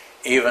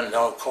 Even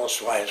though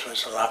coastwise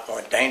was a lot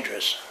more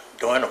dangerous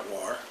during a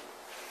war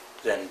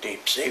than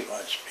deep sea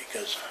was,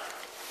 because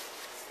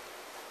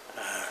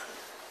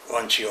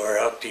once you were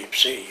out deep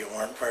sea, you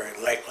weren't very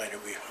likely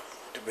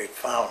to be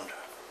found.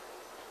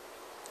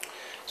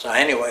 So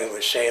anyway,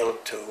 we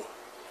sailed to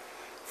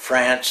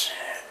France.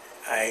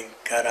 I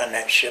got on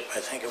that ship, I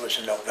think it was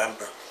in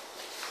November.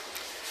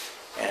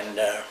 And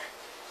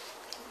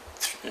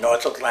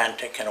North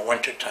Atlantic in the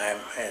wintertime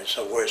is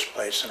the worst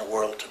place in the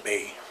world to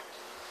be.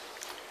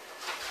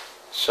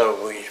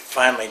 So we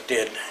finally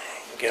did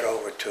get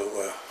over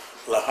to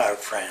Le Havre,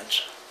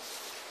 France,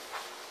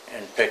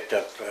 and picked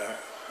up,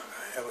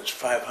 it was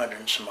 500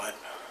 and some odd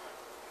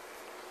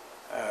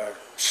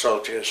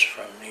soldiers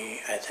from the,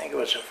 I think it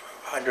was a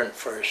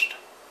 101st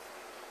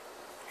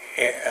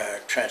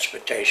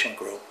Transportation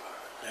Group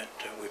that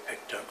we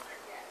picked up.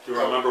 Do you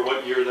remember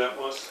what year that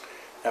was?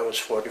 That was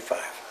 45.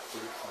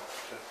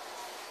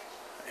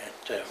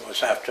 It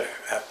was after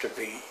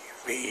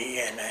VE,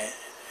 and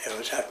it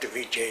was after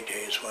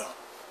VJJ as well.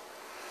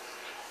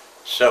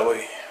 So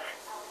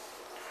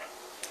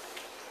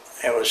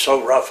it was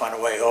so rough on the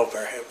way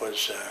over. It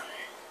was,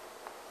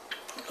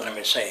 let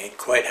me say,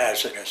 quite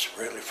hazardous,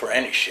 really, for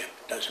any ship.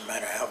 It doesn't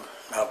matter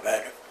how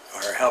bad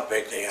or how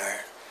big they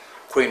are.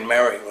 Queen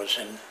Mary was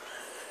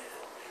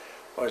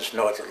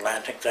North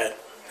Atlantic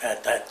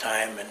at that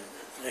time, and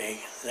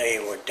they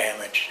were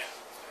damaged.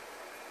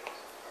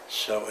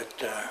 So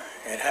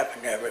it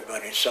happened to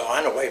everybody. So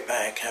on the way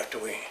back, after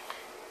we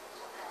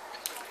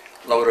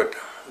loaded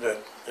the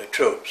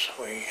troops,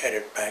 we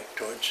headed back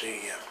towards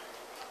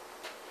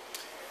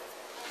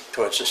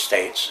the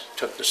States,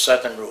 took the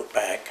southern route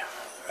back,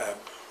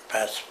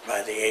 passed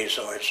by the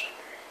Azores.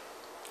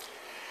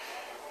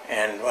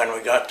 And when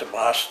we got to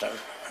Boston,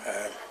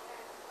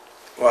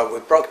 well, we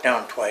broke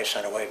down twice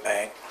on the way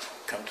back,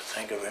 come to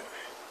think of it.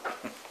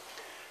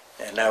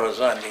 And I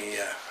was on the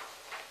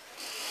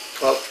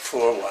 12 to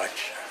 4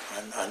 watch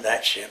on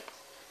that ship.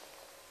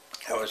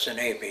 I was in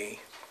AB,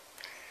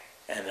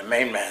 and the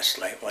mainmast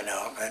light went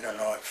out. I don't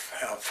know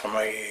how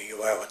familiar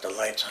you are with the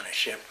lights on a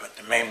ship, but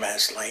the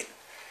mainmast light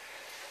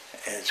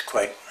is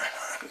quite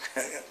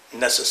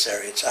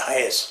necessary. It's the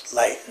highest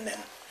light, and then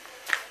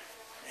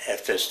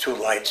if there's 2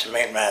 lights, the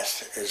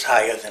mainmast is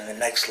higher than the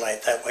next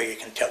light. That way you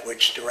can tell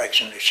which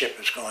direction the ship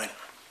is going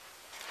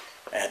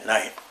at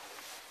night.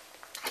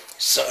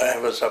 So I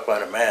was up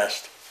on a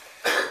mast,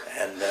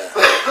 and the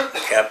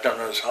captain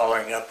was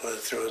hollering up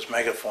through his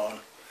megaphone.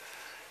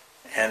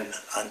 And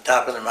on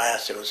top of the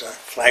mast there was a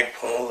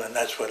flagpole, and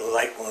that's where the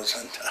light was,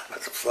 on top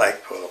of the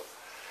flagpole.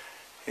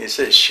 He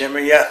said,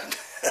 "Shimmy up."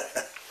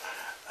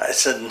 I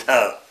said,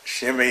 "No,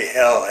 shimmy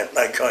hell, I'm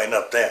not going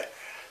up there."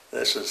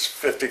 This was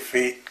 50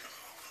 feet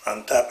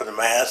on top of the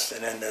mast,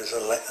 and then there's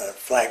a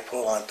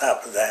flagpole on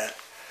top of that.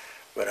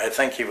 But I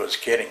think he was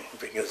kidding,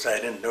 because I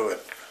didn't do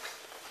it.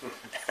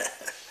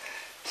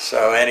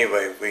 So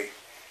anyway,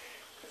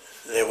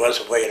 there was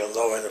a way to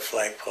lower the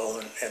flagpole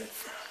and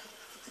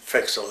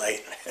fix the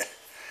light.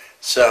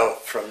 So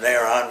from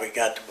there on, we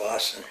got to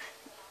Boston,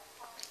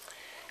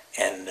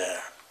 and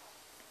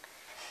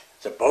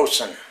the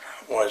boatswain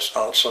was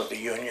also the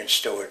Union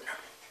steward.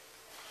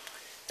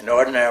 And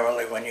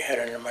ordinarily, when you hit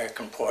an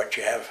American port,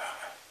 you have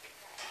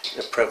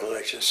the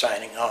privilege of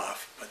signing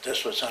off, but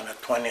this was on the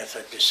 20th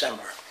of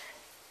December.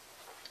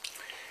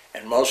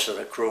 And most of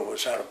the crew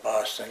was out of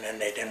Boston, and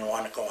they didn't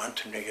want to go on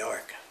to New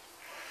York.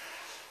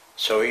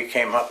 So he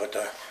came up with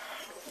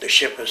the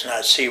ship is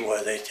not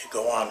seaworthy to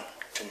go on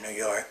to New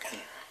York. And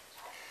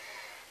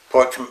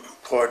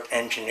port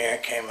engineer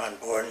came on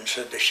board and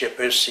said the ship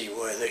is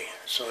seaworthy,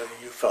 so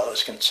you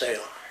fellas can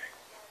sail.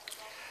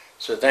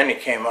 So then he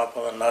came up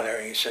with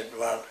another, he said,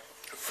 well,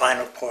 the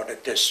final port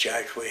of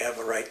discharge, we have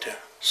a right to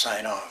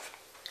sign off.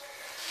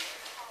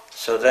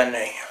 So then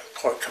the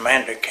port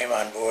commander came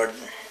on board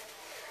and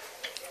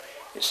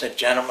he said,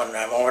 gentlemen,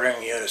 I'm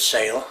ordering you to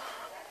sail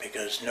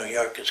because New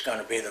York is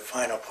going to be the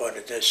final port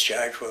of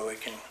discharge where we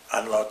can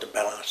unload the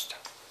ballast.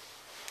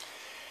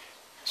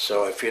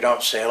 So if you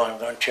don't sail, I'm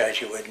going to charge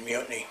you with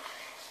mutiny.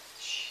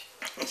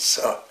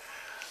 So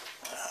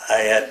I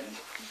had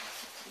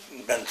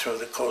been through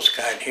the Coast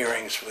Guard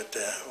hearings with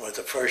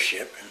the first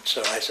ship, and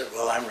so I said,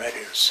 well, I'm ready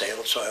to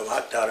sail. So I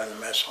walked out of the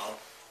mess hall.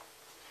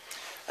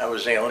 I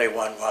was the only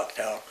one walked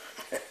out.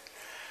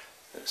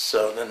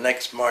 So the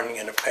next morning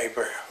in the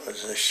paper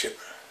was the ship,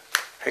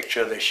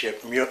 picture of the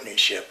ship, mutiny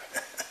ship.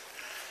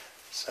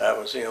 So I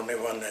was the only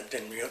one that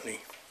didn't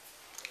mutiny.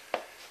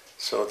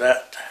 So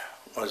that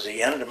was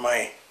the end of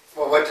my...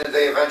 Well, what did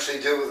they eventually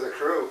do with the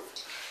crew?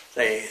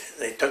 They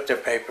took their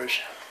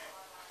papers.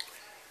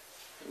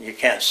 You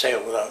can't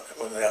sail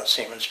without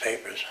seaman's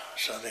papers.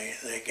 So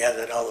they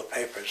gathered all the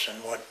papers,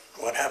 and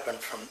what happened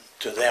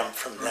to them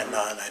from then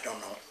on, I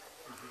don't know.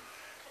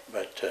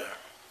 But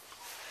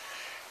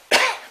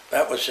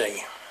that was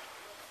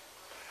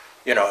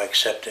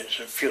except there's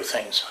a few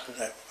things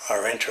that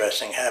are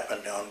interesting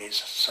happened on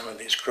some of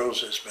these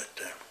cruises, but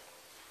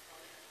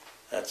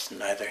that's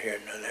neither here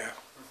nor there.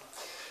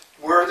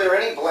 Were there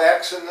any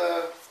blacks in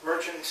the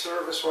merchant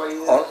service while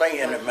you were?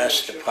 Only in the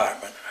mess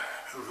department.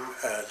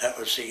 That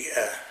was the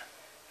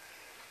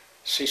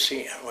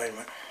wait a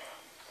minute.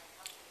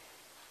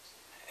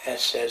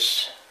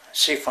 SS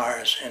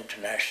Seafarers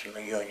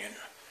International Union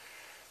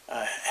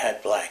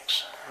had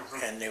blacks,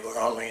 and they were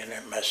only in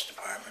their mess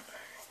department.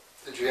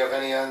 Did you have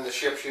any on the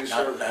ships you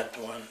served? Not the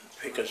one,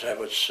 because I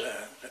was,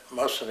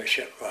 most of the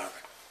ship,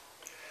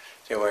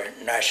 they were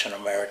National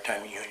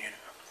Maritime Union,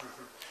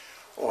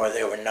 or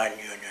they were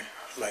non-union,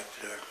 like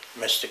the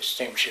Mystic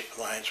Steamship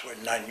Lines were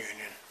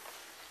non-union,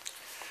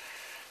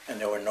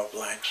 and there were no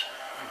blacks.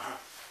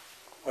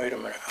 Wait a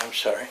minute, I'm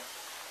sorry.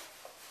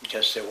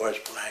 Yes, there was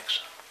blacks.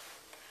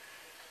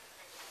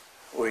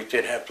 We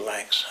did have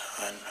blacks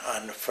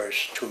on the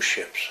first two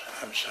ships.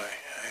 I'm sorry,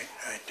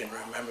 I didn't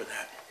remember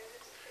that.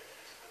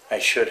 I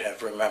should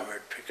have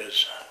remembered,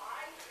 because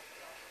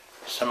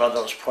some of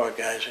those poor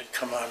guys had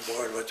come on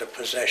board with their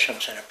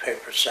possessions in a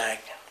paper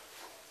sack,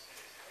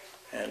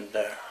 and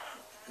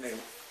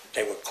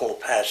they were coal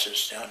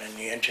passes down in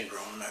the engine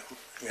room that,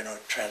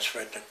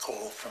 transferred the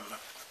coal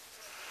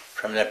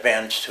from their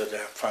bends to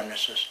their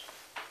furnaces,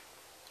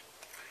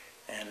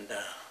 and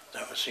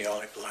that was the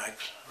only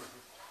blacks.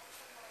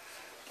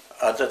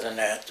 Other than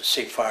that, the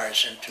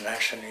Seafarers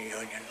International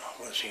Union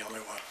was the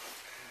only one.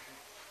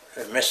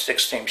 The Mystic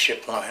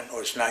Steamship Line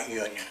was not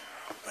union,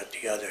 but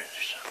the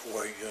others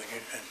were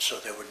union, and so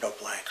there were no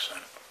blacks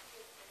on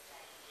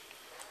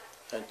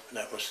it.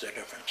 That was the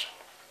difference.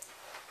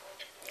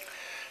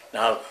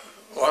 Now,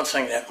 one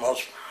thing that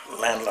most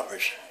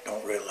landlubbers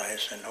don't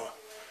realize,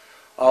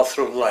 all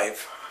through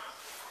life,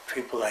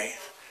 people I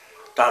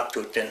talked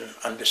to didn't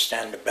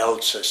understand the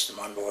bell system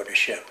on board a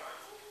ship.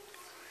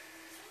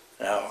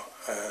 Now,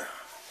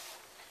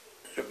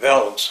 the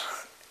bells,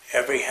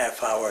 every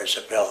half hour is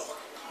a bell.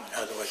 In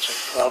other words,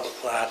 at 12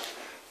 o'clock,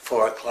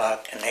 4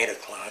 o'clock, and 8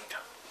 o'clock.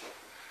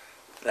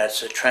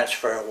 That's a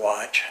transfer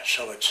watch,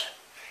 so it's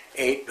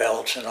 8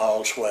 bells and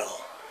all's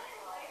well.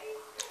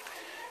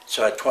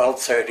 So at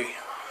 12:30,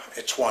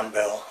 it's 1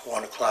 bell,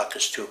 1 o'clock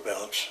is 2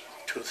 bells,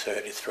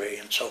 2:30, 3,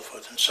 and so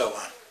forth and so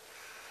on.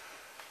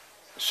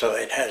 So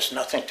it has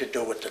nothing to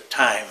do with the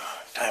time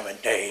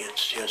of day,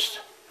 it's just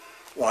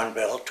 1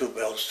 bell, 2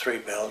 bells, 3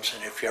 bells,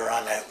 and if you're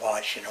on that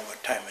watch, you know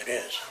what time it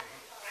is.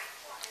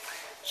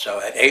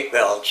 So at 8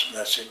 bells,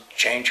 that's a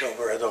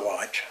changeover of the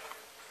watch.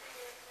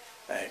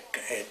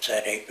 It's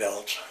at 8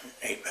 bells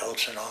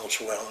and all's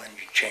well, and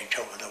you change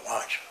over the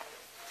watch.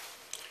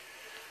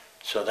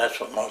 So that's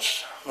what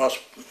most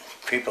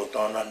people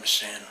don't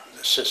understand,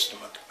 the system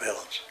of the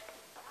bells.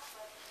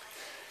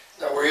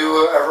 Now, were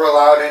you ever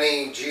allowed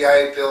any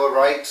GI Bill of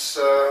Rights?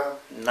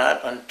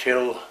 Not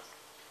until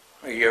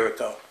a year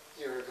ago. A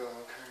year ago,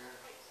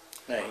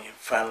 okay. You're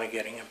finally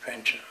getting a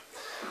pension.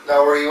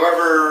 Now, were you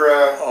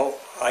ever... Oh,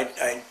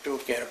 I do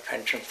get a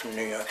pension from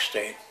New York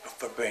State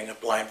for being a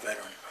blind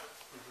veteran.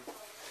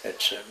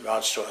 It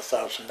amounts to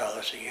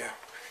 $1,000 a year.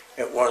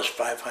 It was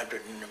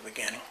 $500 in the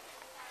beginning,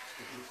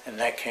 and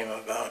that came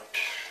about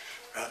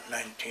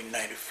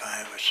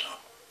 1995 or so.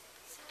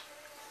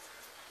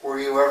 Were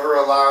you ever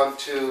allowed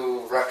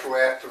to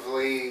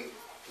retroactively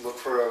look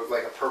for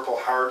a Purple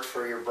Heart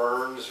for your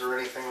burns or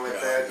anything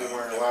like that? You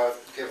weren't allowed,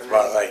 given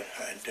Well, I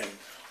didn't.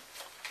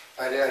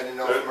 I didn't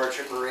know if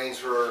merchant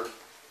marines were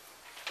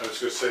I was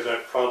gonna say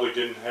that probably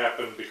didn't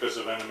happen because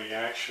of enemy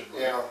action.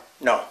 Right? Yeah,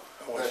 No.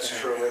 that's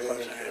true, I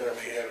didn't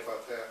forget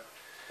about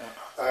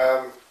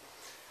that.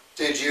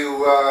 Did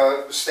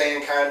you stay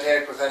in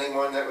contact with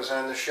anyone that was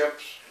on the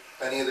ships?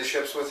 Any of the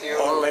ships with you?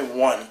 Only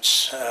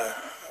once.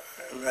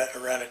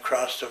 Ran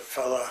across a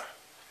fella.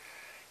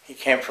 He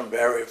came from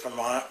Barre,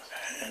 Vermont,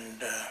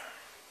 and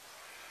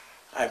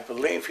I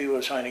believe he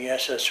was on the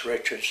SS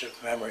Richards,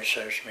 if memory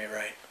serves me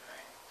right.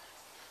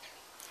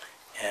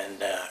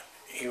 And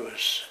he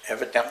was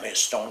evidently a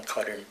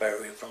stonecutter in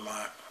Barre,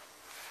 Vermont.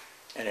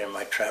 And in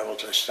my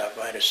travels, I stopped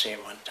by to see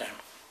him one time.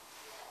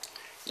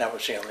 That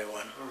was the only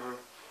one. Mm-hmm.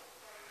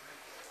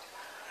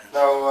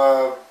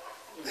 Now,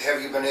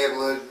 have you been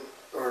able to,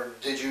 or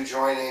did you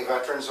join any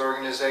veterans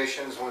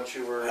organizations once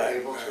you were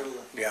able to?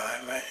 Yeah,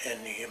 I'm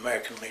in the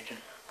American Legion.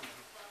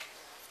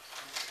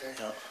 Okay.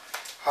 Yeah.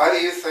 How do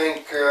you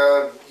think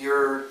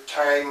your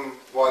time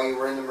while you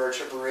were in the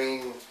Merchant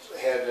Marine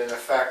had an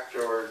effect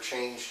or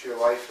changed your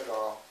life at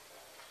all?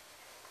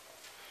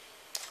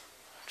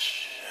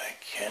 I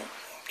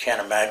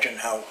can't imagine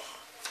how.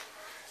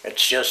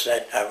 It's just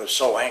that I was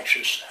so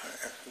anxious.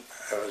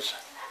 I was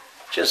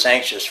just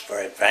anxious for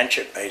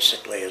adventure,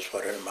 basically, is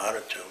what it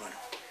amounted to.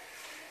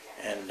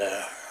 And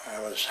I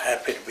was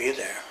happy to be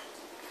there.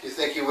 Do you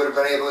think you would have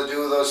been able to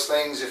do those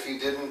things if you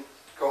didn't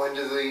go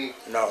into the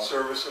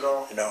service at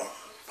all? No,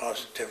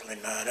 positively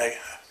not.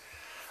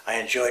 I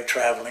enjoyed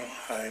traveling.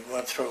 I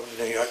went through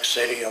New York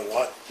City. I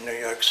walked New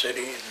York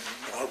City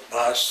and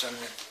Boston.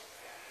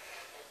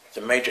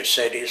 The major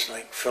cities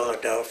like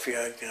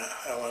Philadelphia,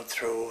 I went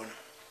through. And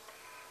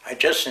I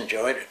just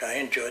enjoyed it. I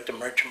enjoyed the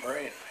Merchant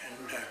Marine.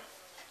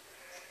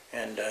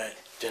 And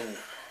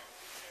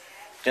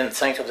didn't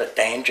think of the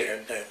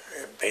danger. That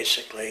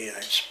basically,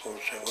 I suppose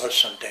there was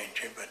some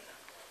danger, but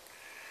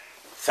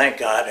thank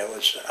God it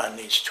was on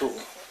these two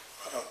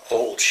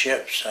old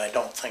ships. I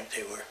don't think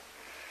they were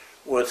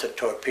worth a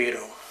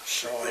torpedo,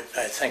 so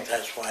I think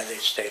that's why they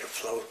stayed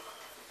afloat.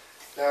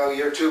 Now,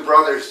 your two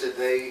brothers, did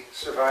they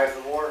survive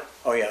the war?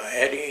 Oh yeah,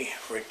 Eddie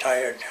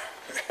retired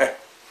at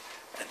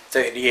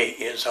 38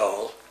 years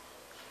old.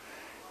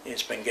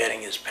 He's been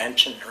getting his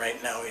pension.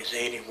 Right now he's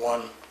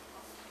 81.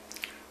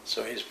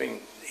 So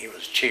he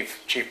was chief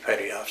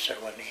petty officer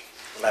when he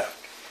left.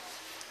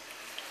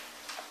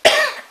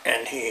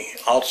 And he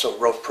also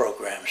wrote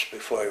programs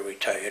before he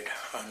retired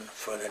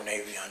for the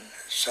Navy on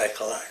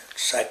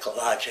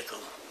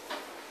psychological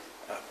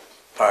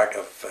part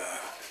of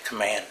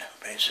command,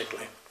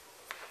 basically.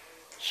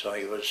 So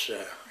he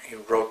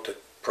wrote the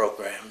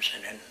programs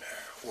and then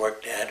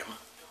worked at them,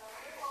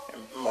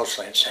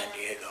 mostly in San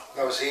Diego.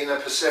 Now, was he in the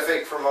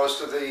Pacific for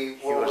most of the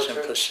World War II? He was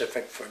in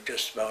Pacific for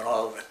just about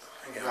all of it.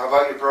 Yeah. How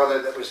about your brother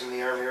that was in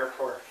the Army Air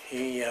Corps?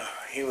 He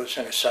was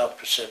in the South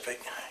Pacific.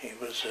 He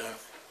was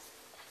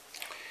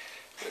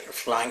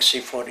flying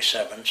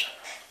C-47s,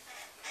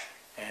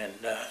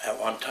 and at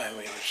one time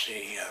he was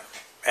the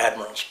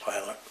Admiral's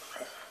pilot.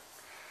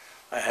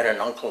 I had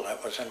an uncle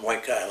that was in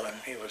Wake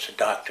Island. He was a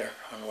doctor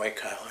on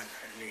Wake Island,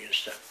 and he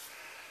used to,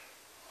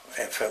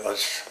 if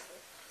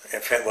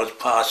it was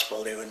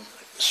possible, he would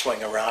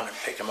swing around and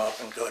pick him up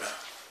and go to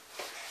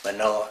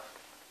Manila.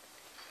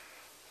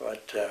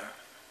 But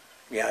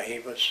yeah, he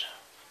was.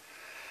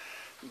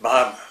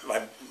 Bob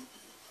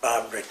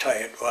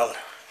retired. Well,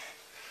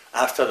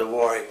 after the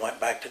war, he went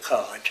back to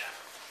college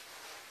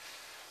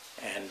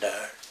and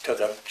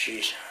took up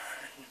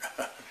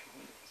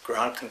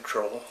ground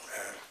control.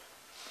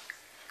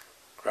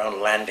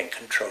 Ground landing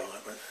control.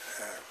 It was,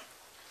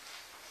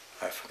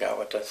 I forgot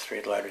what the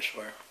three letters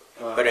were.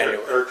 But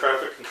anyway. Air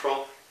traffic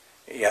control?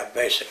 Yeah,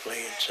 basically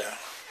it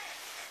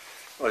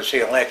was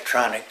the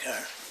electronic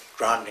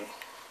grounding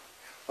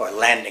or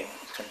landing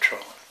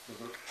control.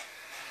 Mm-hmm.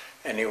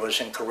 And he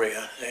was in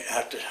Korea.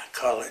 After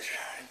college,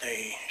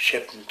 they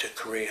shipped him to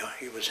Korea.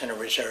 He was in the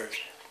reserves.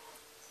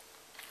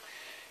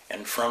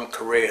 And from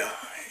Korea,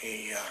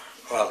 he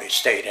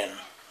stayed in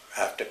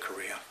after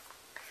Korea.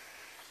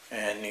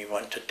 And he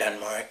went to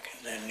Denmark,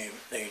 then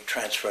they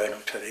transferred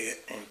him to the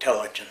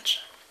intelligence.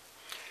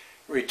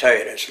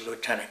 Retired as a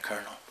lieutenant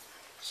colonel.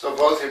 So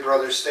both your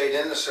brothers stayed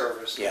in the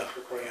service yeah, for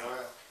quite a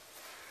while.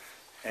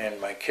 And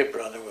my kid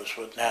brother was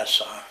with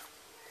Nassau.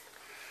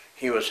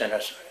 He was in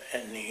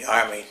the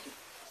Army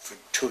for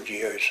 2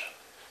 years.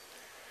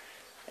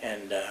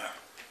 And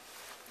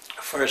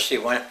first he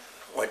went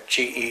with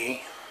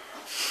GE,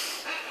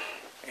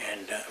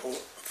 and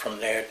from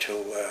there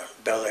to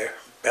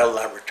Bell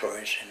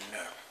Laboratories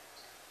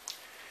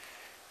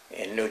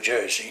in New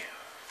Jersey.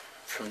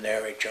 From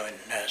there he joined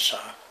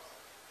Nassau,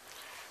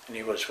 and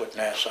he was with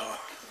Nassau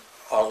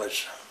all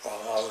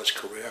his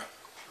career.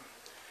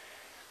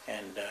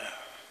 And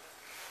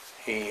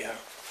he,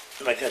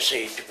 like I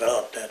say, he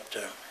developed that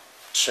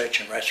search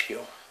and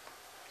rescue,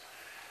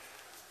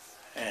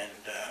 and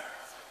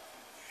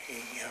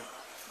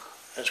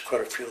there's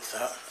quite a few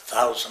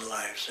thousand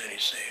lives that he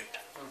saved.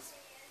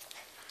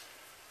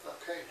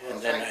 Okay. Well,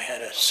 and then I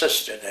had a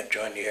sister that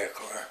joined the Air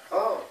Corps.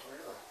 Oh,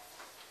 really?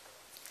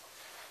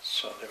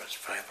 So there was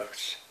 5 of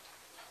us.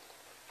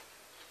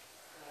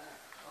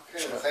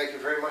 Okay, well, thank you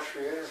very much for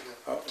your interview.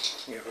 Oh,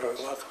 you're very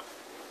welcome.